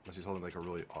 Unless he's holding like a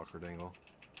really awkward angle.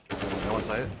 No one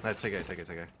sight? Nice, take it. Throw in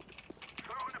the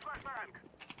flashbang.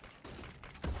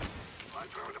 I'm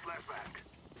throwing the flashbang.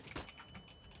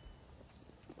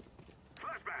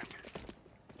 Flashbang.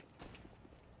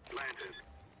 Planted.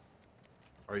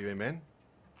 Are you A main?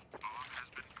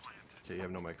 Okay, you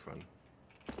have no microphone.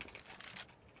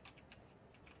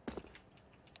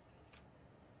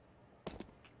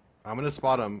 I'm gonna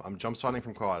spot him. I'm jump spotting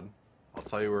from quad. I'll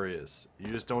tell you where he is. You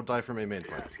just don't die from A main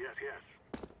flank. Yes.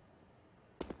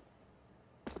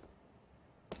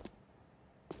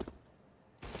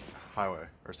 Highway.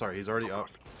 Or sorry, he's already up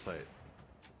sight.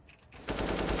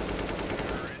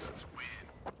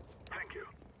 Thank you.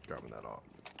 Grabbing that off.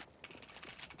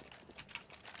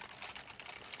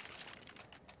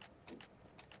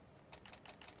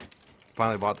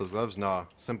 Finally bought those gloves. Nah,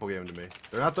 simple game to me.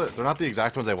 They're not the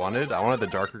exact ones I wanted. I wanted the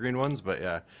darker green ones, but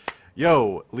yeah.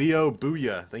 Yo, Leo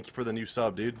Booyah. Thank you for the new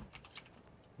sub, dude.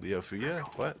 Leo Fuya?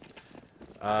 What?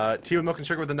 Tea with milk and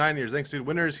sugar with the 9 years. Thanks, dude.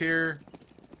 Winner's here.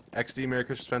 XD, Merry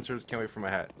Christmas, Spencer. Can't wait for my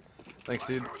hat. Thanks,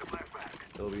 dude. Throw in the flashbang.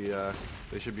 They'll be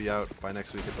they should be out by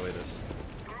next week at the latest.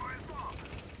 Throw in bomb.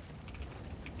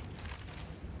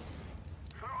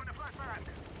 Throw in the flashbang.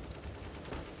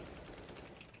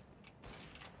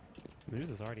 News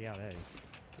is already out, eh? Is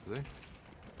he?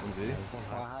 One Z. Yeah, there's one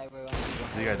One high. highway, one city,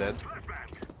 one Z guy dead. Flashbang.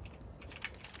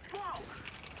 Smoke.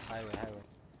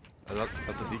 highway.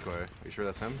 That's a decoy. Are you sure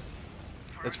that's him?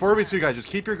 It's 4v2, guys. Just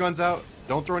keep your guns out.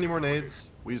 Don't throw any more nades.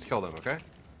 We just kill them, okay?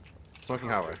 Smoking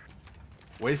highway.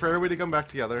 Wait for everybody to come back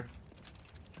together.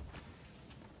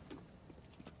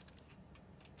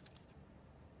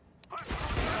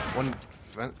 One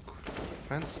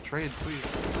fence trade, please.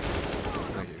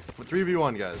 Thank you.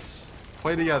 3v1, guys.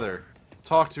 Play together.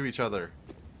 Talk to each other.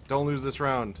 Don't lose this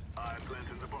round. I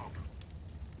planted the bomb.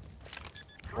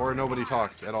 Or nobody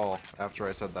talked at all after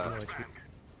I said that. No, it's-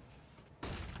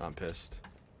 I'm pissed.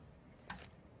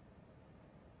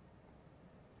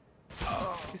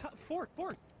 He's hot. Fort. Oh,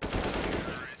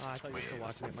 I thought you were still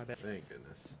watching it. My bad. Thank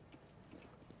goodness.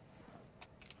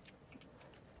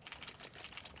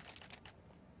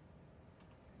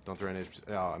 Don't throw any.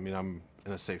 Yeah, I mean, I'm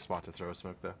in a safe spot to throw a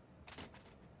smoke though.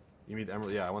 You need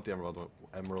emerald? Yeah, I want the emerald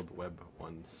web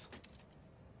ones.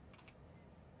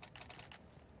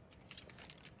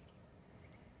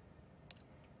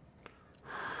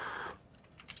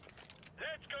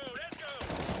 Let's go.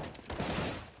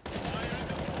 Fire in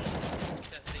the hole.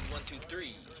 Testing 1, 2,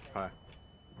 3. Hi.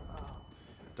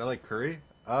 Do I like curry?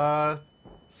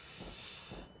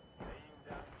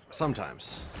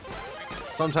 Sometimes.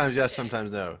 Sometimes yes,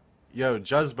 sometimes no. Yo,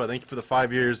 Juzba, thank you for the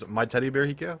 5 years. My teddy bear,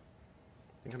 Hiko?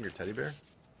 I think I'm your teddy bear.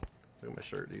 Look at my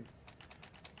shirt, dude.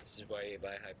 This is why you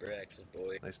buy HyperX's,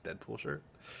 boy. Nice Deadpool shirt.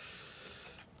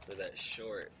 For that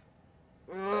short.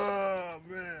 Oh,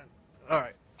 man.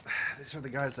 Alright. These are the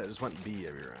guys that just went B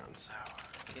every round, so.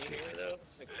 Can you hear me though?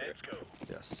 Let's go.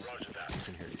 Yes. Roger that. I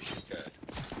can hear you. Okay.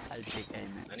 I'll pick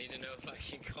aim. I need to know if I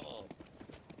can call.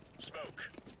 Smoke.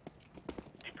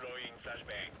 Deploying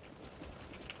flashbang.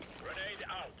 Grenade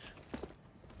out.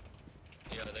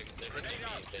 Yeah, they're hitting the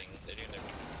B thing. They're doing their.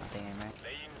 Nothing aim, right?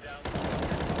 Laying down smoke.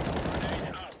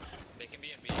 Grenade out. They can be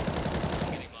in B.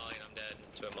 I'm getting Molly and I'm dead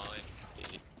to a Molly.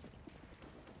 GG.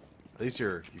 At least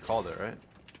you called it, right?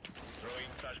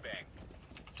 Throwing flashbang.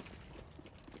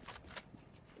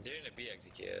 They're in a B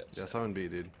execute. Yeah, someone B,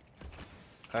 dude.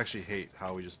 I actually hate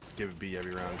how we just give it B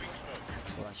every round.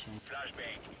 Throwing smoke. Flashing.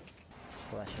 Flashbang.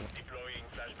 Flashing. Deploying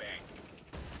flashbang.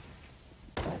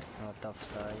 No tough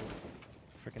side.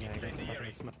 Freaking hell, he's stuck in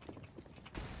the smoke.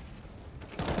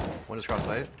 One is cross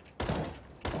sight.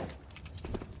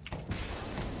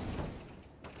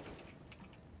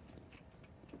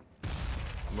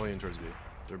 I'm going in towards B.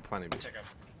 They're planning B. Check up.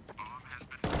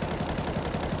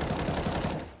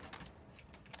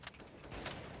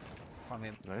 One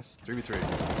mid. Nice. 3v3.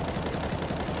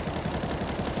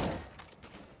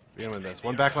 We're gonna win this.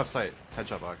 One back left sight.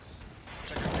 Headshot box.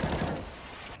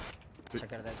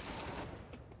 Checker that.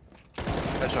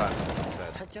 Headshot.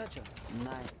 Dead. Jojo.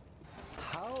 Nice.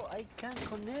 How I can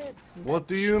connect? What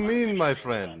do you mean, my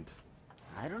friend?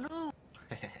 I don't know.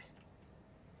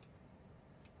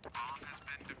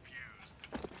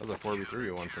 That was a 4v3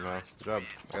 we won somehow. Good job.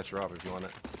 I got your op if you want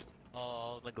it.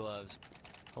 Oh, the gloves.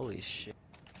 Holy shit.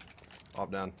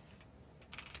 Op down.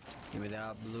 Give me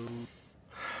that blue.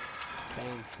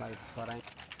 Thanks, my friend.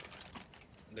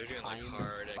 They're doing like I'm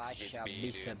hard Pasha executes B,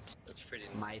 dude. Biceps. That's pretty.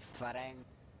 My friend.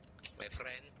 My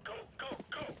friend. Go, go,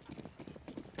 go!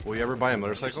 Will you ever buy a We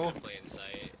motorcycle? should play in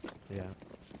sight. Yeah.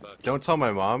 Fuck. Don't tell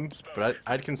my mom, but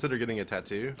I'd consider getting a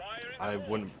tattoo. Fire in the I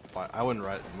hole! wouldn't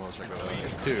ride a motorcycle.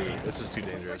 It's just too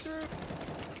dangerous.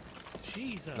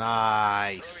 Jesus.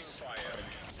 Nice. Throwing fire.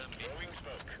 Some B. Throwing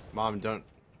smoke. Mom,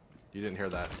 you didn't hear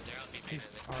that. They're on B main, He's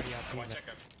and then- already out. One He's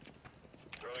checker.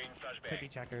 Throwing could be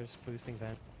flashbang. checkers, boosting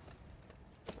vent.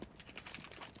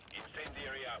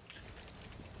 Incendiary out.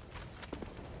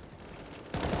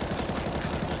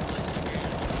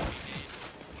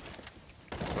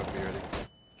 Fuck me ready.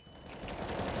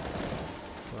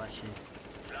 Flashes.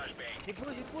 Flashbang. He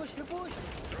push. Throwing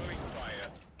fire.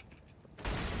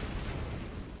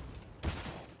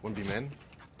 1B men.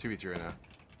 2v3 right now.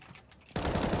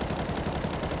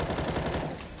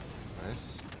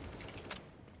 Nice.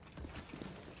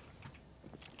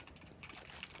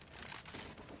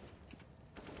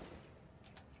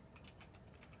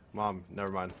 Mom,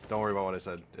 never mind. Don't worry about what I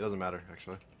said. It doesn't matter,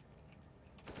 actually.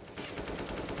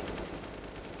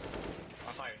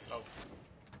 I'm fire, low.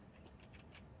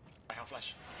 I have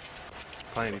flash.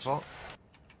 Playing default.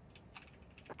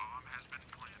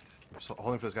 So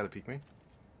holding for this guy to peek me.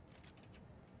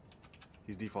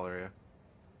 He's default area.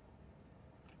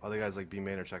 Other guys like B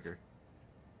main or checker.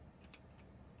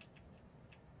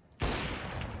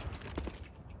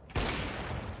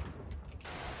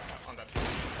 On that.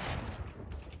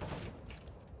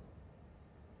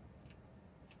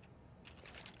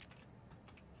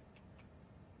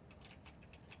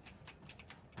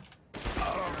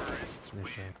 Nice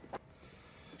shot.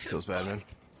 Feels bad, man.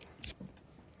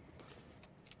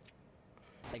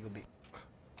 I could be.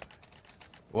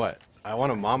 What? I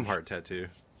want a mom heart tattoo.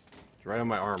 It's right on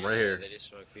my arm, right here. They just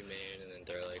smoke B main and then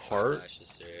throw like Heart? 5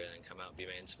 flashes through and then come out B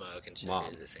main smoke and Mom.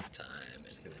 check at the same time, and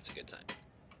it's a good time.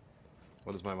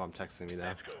 What is my mom texting me now?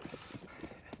 Let's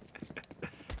go.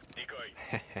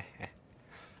 Decoy.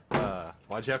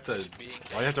 Why'd you have to Just being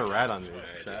why'd you have to rat on me, Alright,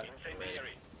 chat?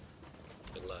 Incendiary.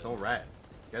 Good luck. Don't rat.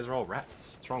 You guys are all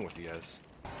rats. What's wrong with you guys?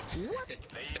 Laying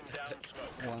down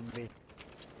smoke. 1B.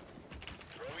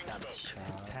 Throwing That smoke.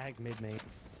 shot. Tag mid main.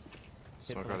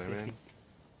 Smoke below out A main. 50.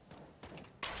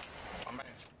 I'm main.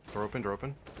 Door open, door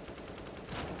open.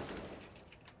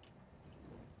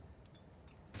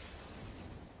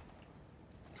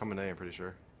 Coming A, I'm pretty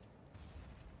sure.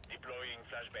 Deploying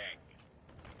flashbang.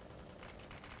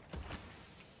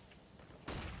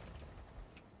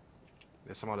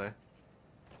 Yes, I'm all day.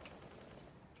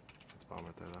 It's bomb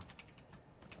right there, though.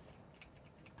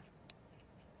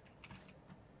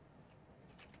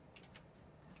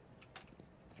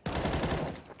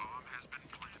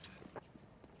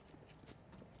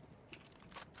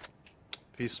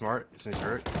 If he's smart, since he's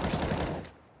hurt.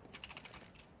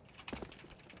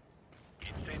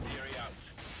 Incendiary out.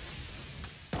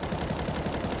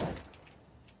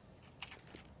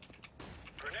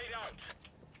 Grenade out.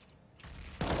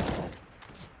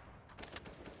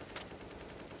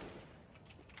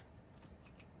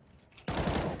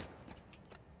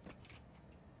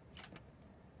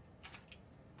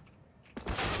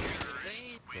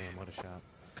 Insane. Damn, what a shot.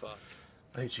 Fuck.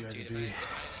 I hate you guys Dude, at if I B.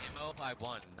 had ammo, I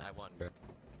won, bro.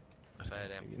 If I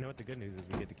had ammo. You know what the good news is?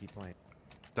 We get to keep playing.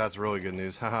 That's really good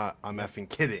news. Haha, I'm effing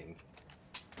kidding.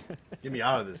 Get me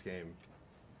out of this game.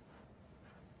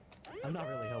 I'm not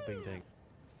really helping Dink.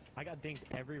 I got dinked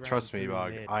every round. Trust me, through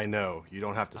Bog. mid. I know. You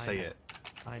don't have to I say know. it.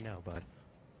 I know, bud.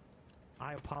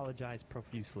 I apologize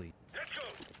profusely. Let's go.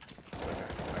 It's okay.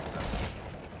 I accept.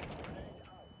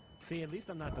 See, at least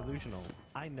I'm not delusional.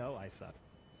 I know I suck.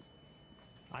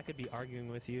 I could be arguing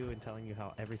with you and telling you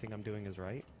how everything I'm doing is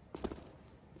right.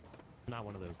 I'm not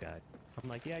one of those guys. I'm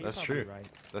like, yeah, you're That's probably true. right.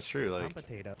 That's true. I'm Like,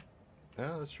 potato.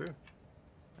 yeah, that's true.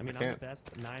 I mean, I I'm can't- the best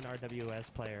 9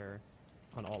 RWS player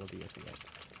on all of the SEA.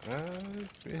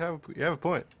 You have a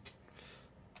point.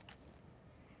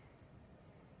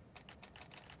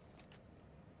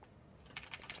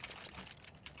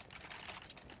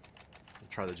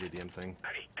 Try the JDM thing.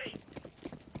 Hey, hey.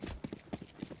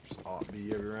 Just alt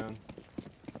B every round.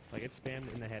 Like, it's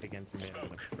spammed in the head against mid. I'm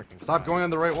like, freaking Stop going on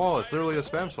the right wall. It's literally a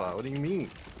spam spot. What do you mean?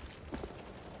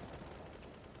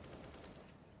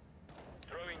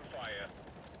 Throwing fire.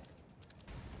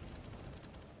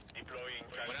 Deploying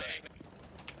flashbang.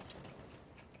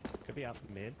 Could be out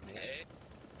mid. Hey,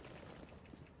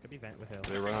 Could be vent with hill.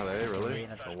 Did they run out A, really? Green.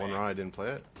 The one round I didn't play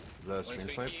it? Is that a one stream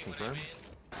squeaky, snipe? one Confirmed?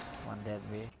 main. One dead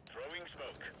B. Throwing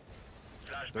smoke.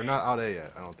 They're not out A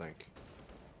yet, I don't think.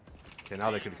 Okay,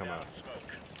 now they could come out.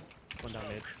 One down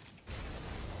mid.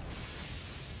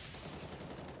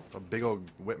 A big old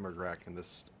Whitmer rack in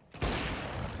this.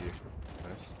 That's you.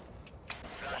 Nice.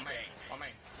 One main. One main.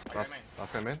 I got Last, main.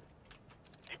 last guy man?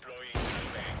 Deploying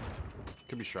flashbang.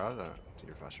 Could be shroud.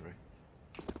 You're flashing me.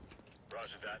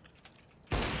 Roger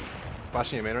that.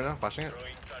 Flashing your main right now? Flashing it?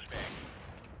 Throwing flashbang.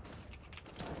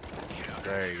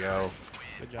 There you go.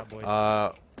 Good job, boys.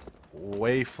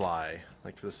 Wayfly.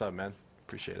 Thank you for the sub, man.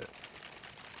 Appreciate it.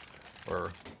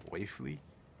 Or Wayfly?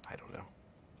 I don't know.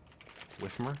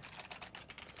 Whiffmer?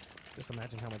 Just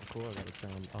imagine how much cooler that would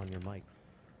sound on your mic.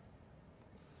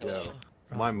 Yeah.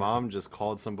 My mom just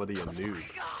called somebody a noob.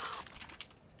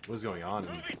 What is going on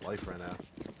in life right now?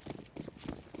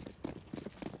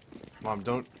 Mom,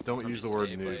 don't use the word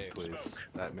stay noob, away. please.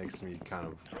 That makes me kind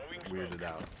of weirded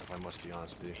out, if I must be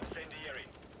honest with you. Incendiary.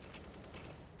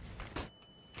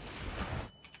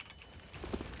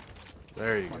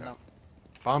 There you One go. down.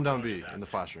 Bomb down B in the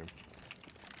flash room.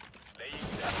 Laying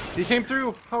down. He came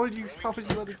through! How would you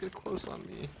let it get close on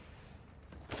me?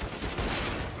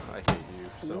 I hate you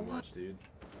so much, dude.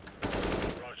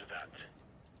 Roger that.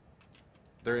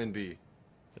 They're in B.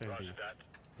 There it Roger is. that.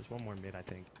 There's one more mid, I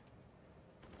think.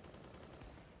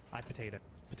 I potato.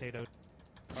 Potato.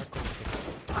 Hardcore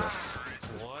potato. Yes.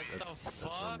 What the That's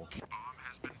fuck? normal.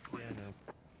 Yeah, no.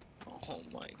 Oh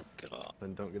my god.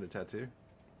 Then don't get a tattoo.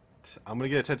 I'm gonna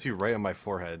get a tattoo right on my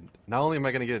forehead. Not only am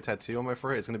I gonna get a tattoo on my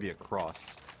forehead, it's gonna be a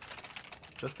cross.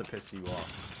 Just to piss you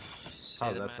off. Say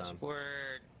How the does that magic sound?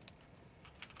 Word.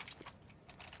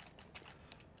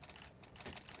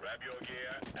 Grab your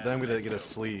gear. and Then I'm gonna let's get a go.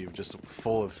 sleeve just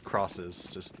full of crosses.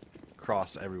 Just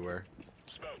cross everywhere.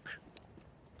 Smoke.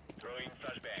 Throwing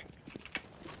flashbang.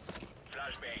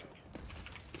 Flashbang.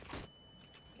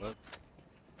 What?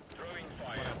 Throwing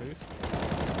One fire. on boost.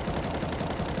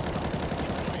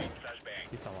 Throwing flashbang.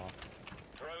 He fell off.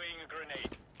 Throwing a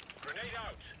grenade. Grenade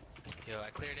out. Yo, I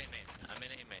cleared A main. I'm in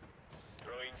A main.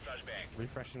 Throwing flashbang.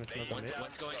 Refreshing the smoke on One's, mid.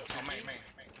 one's going One main, to main.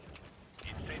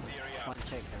 Incendiary One out.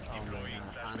 checker. Oh my Deploying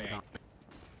god. I'm flashbang. down.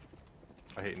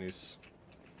 I hate noose.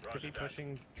 Could Roger be that.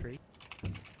 pushing tree.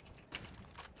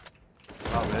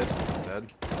 Oh, mid. Dead.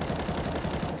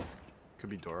 Could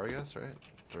be door, I guess, right?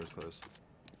 Door's closed.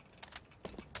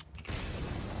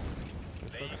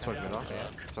 I smoked mid off.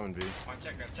 Someone B. One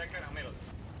checker. Checker and middle.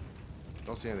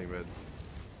 Don't see anything mid.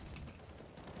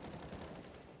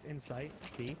 It's in sight.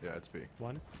 B. Yeah, it's B.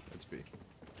 One. It's B.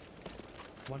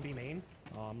 One B main.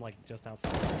 Oh, I'm like just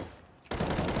outside.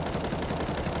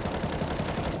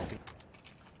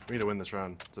 We need to win this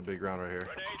round. It's a big round right here.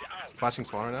 Grenade out. Flashing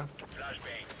spawner now.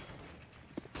 Flashbang.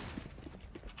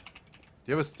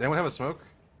 Does anyone have a smoke?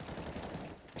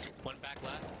 One back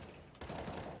left.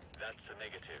 That's a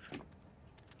negative.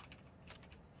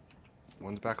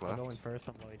 One's back I'm left. going first.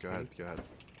 I'm low Go HP. ahead, go ahead.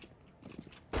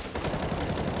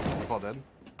 Fall dead.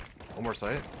 One more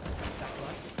sight.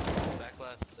 Back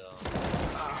left, so.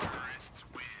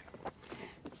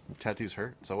 Tattoos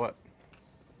hurt, so what?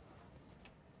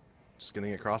 Just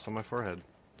getting a cross on my forehead.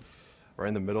 Right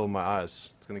in the middle of my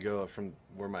eyes. It's gonna go from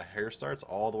where my hair starts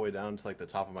all the way down to like the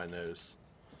top of my nose.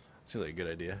 Seems like a good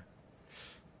idea.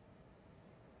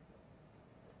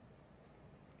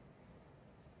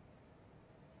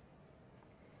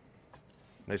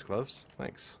 Nice gloves.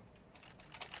 Thanks.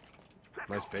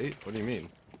 Nice bait? What do you mean?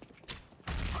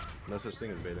 No such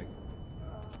thing as baiting.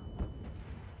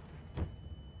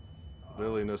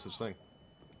 Literally no such thing.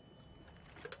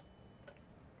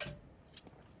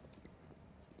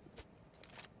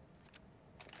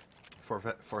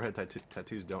 Forehead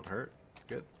tattoos don't hurt.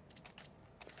 Good.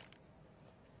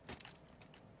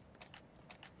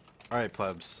 Alright,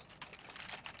 plebs.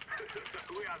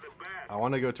 We are the best. I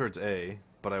want to go towards A,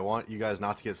 but I want you guys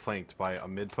not to get flanked by a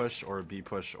mid push or a B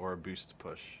push or a boost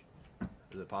push.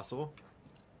 Is it possible?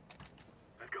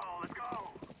 Let's go, let's go.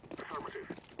 Affirmative.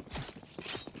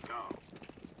 No.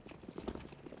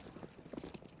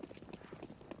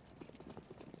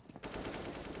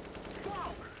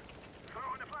 Smoke!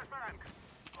 Throw in the flashbang.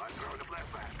 I'm throwing the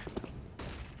flashbang.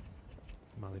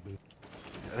 Molly boot.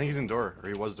 I think he's in door, or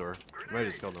he was door. We might have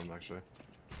just killed him, actually.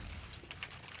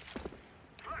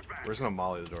 Flashbang. We're just gonna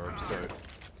molly the door. So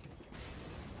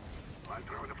I'm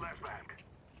throwing the flashbang.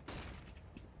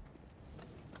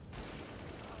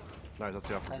 nice, that's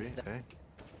the offer B. Okay.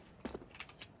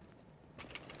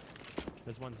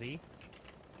 There's one Z.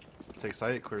 Take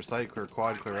sight, clear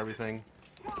quad, clear everything.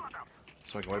 Molotov.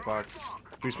 Smoking white box.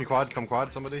 Boost me quad, come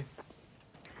quad, somebody.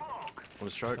 Smoke. One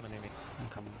is truck. Coming near me. I'm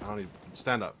coming. I don't need.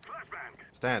 Stand up. Flashbang.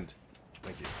 Stand.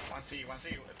 Thank you. One C,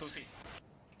 2C.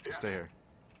 Just stay here.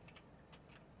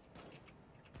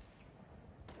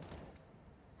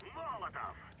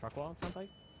 Truck wall, it sounds like.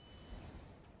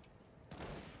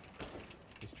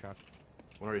 He's truck.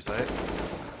 One already sight.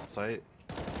 Sight.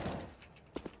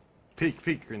 Peek,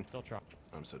 peek, green. Still truck.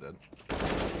 I'm so dead.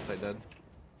 Sight dead.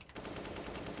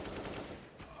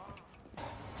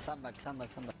 Sandbag.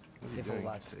 What's he Careful, doing?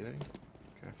 bud. Stating?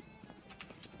 Okay.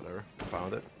 Whatever. I'm fine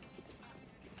with it.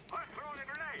 I'm throwing a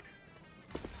grenade.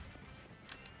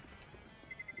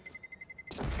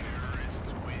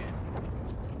 Terrorists win.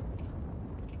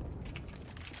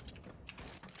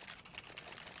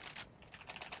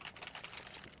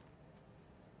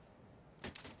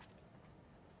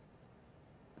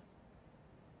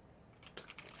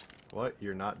 What?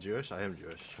 You're not Jewish? I am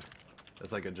Jewish.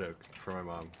 That's like a joke for my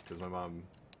mom, because my mom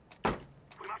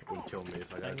would kill me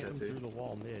if I got a Hit him tattoo. through the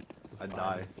wall mid. I'd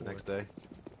die the next day.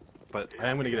 But I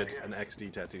am gonna get an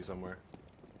XD tattoo somewhere.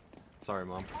 Sorry,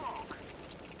 mom.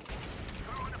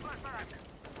 Throwing a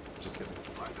flashbang. Just kidding.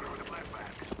 I'm throwing a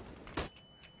flashbang.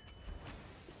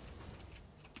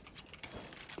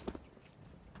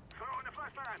 Throwing a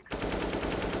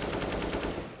flashbang.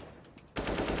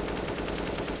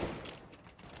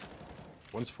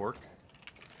 One's fork.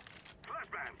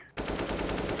 Flashbang. I'm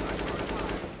throwing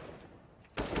fire.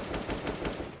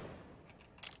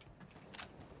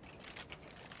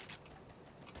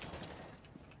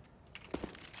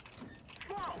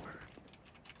 Smoke.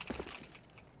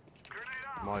 Grenade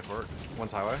out. Molly fork.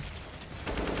 One's highway.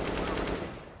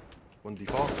 One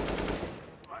default. I'm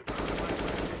throwing a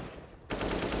flashbang.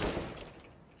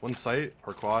 One sight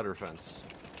or quad or fence.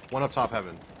 One up top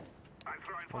heaven. I'm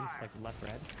throwing One's fire. like left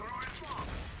red. Throwing smoke.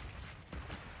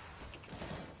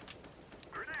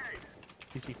 Grenade.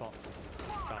 He's default.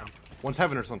 Got him. One's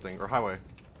heaven or something or highway.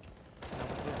 No, we're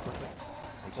good.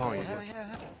 I'm telling you. Heaven.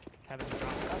 Heaven drop.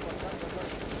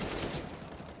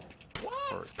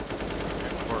 Fork.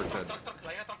 Fork dead. Talk,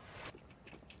 like talk.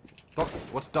 Duck.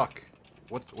 What's duck?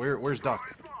 Where's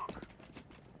duck? Smoke.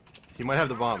 He might have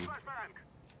the bomb. Flashbang.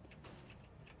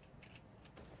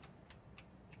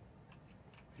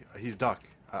 He's duck.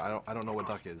 I don't know what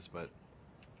duck is, but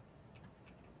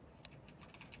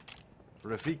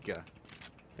Rafika. I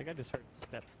think I just heard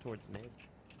steps towards mid.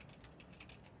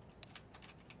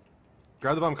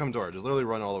 Grab the bomb, come door. Just literally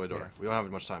run all the way door. Yeah. We don't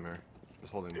have much time here.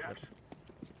 Just holding. Yes.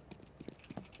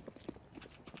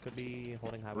 Could be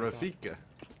holding highway. shot. Rafika.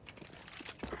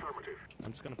 Affirmative.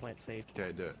 I'm just gonna plant safe.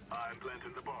 Okay, do it. I'm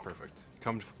planting the bomb. Perfect.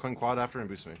 Come quad after and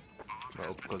boost me. Or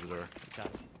open, close the door. Got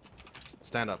it.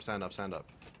 Stand up, stand up, stand up.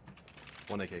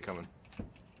 1 AK coming.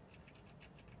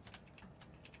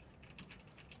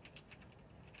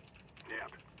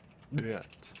 Yep. Yeah.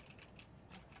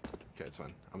 Okay, it's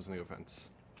fine. I'm just gonna go fence.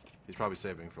 He's probably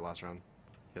saving for last round.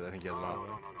 Yeah, I think he has it No, on.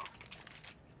 no, no.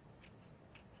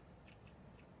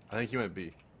 I think he went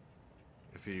B.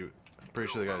 If he, I'm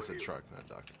pretty sure the guy said truck, not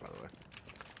duck, by the way.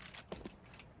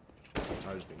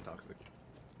 I was just being toxic.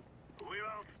 We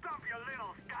will stop your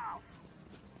little scout.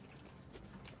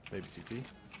 Maybe CT.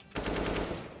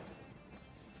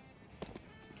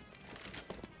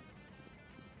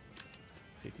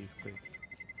 CT's clear.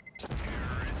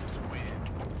 Terrorists win.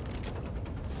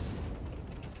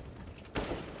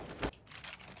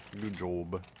 Good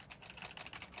job.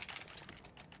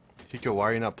 Hiko, why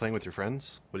are you not playing with your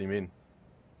friends? What do you mean?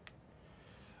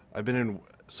 I've been in...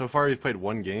 So far, you've played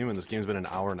one game, and this game's been an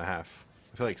hour and a half.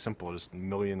 I feel like simple, just a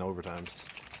million overtimes.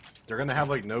 They're gonna have,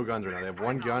 like, no guns right now. They have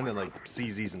one gun and, like,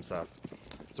 CZs and stuff.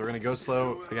 So we're gonna go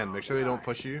slow. Again, make sure they don't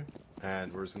push you,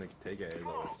 and we're just gonna take A as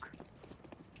always.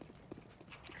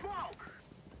 Smoke.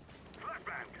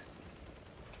 Flashbang.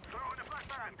 Throwing a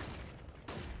flashbang.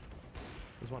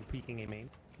 There's one peeking a main.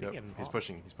 Yep, He he's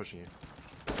pushing you.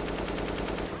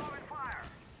 Throwing fire.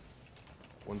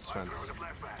 One's I'm fence. throwing a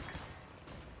flashbang.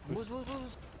 Boost.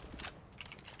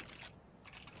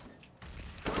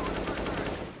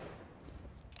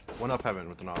 One up heaven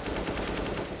with an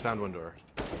off. He's found one door.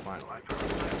 Fine. I'm throwing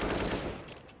a flashbang.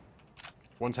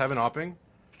 One's heaven opping.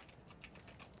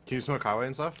 Can you smoke highway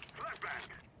and stuff? Flashbang.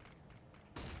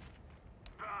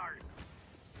 Darn.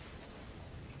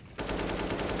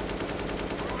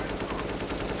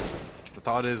 The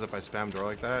thought is, if I spam door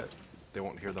like that, they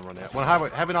won't hear them running out. One highway,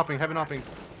 heaven opping.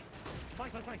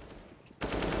 Flank.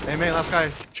 Hey man, last guy,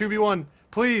 2v1,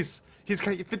 please. He's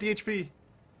got 50 HP.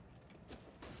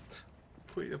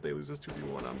 Please, if they lose this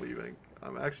 2v1, I'm leaving.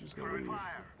 I'm actually just gonna Throwing leave.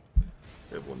 fire.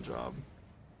 They have one job.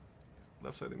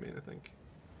 Left side of main, I think.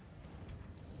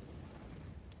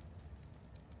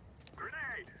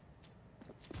 Grenade.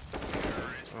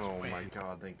 Terrorists Oh win. my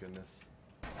god, thank goodness.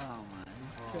 Oh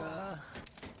my god.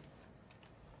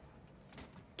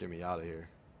 Get me out of here.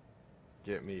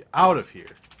 Get me out of here.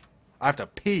 I have to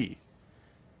pee.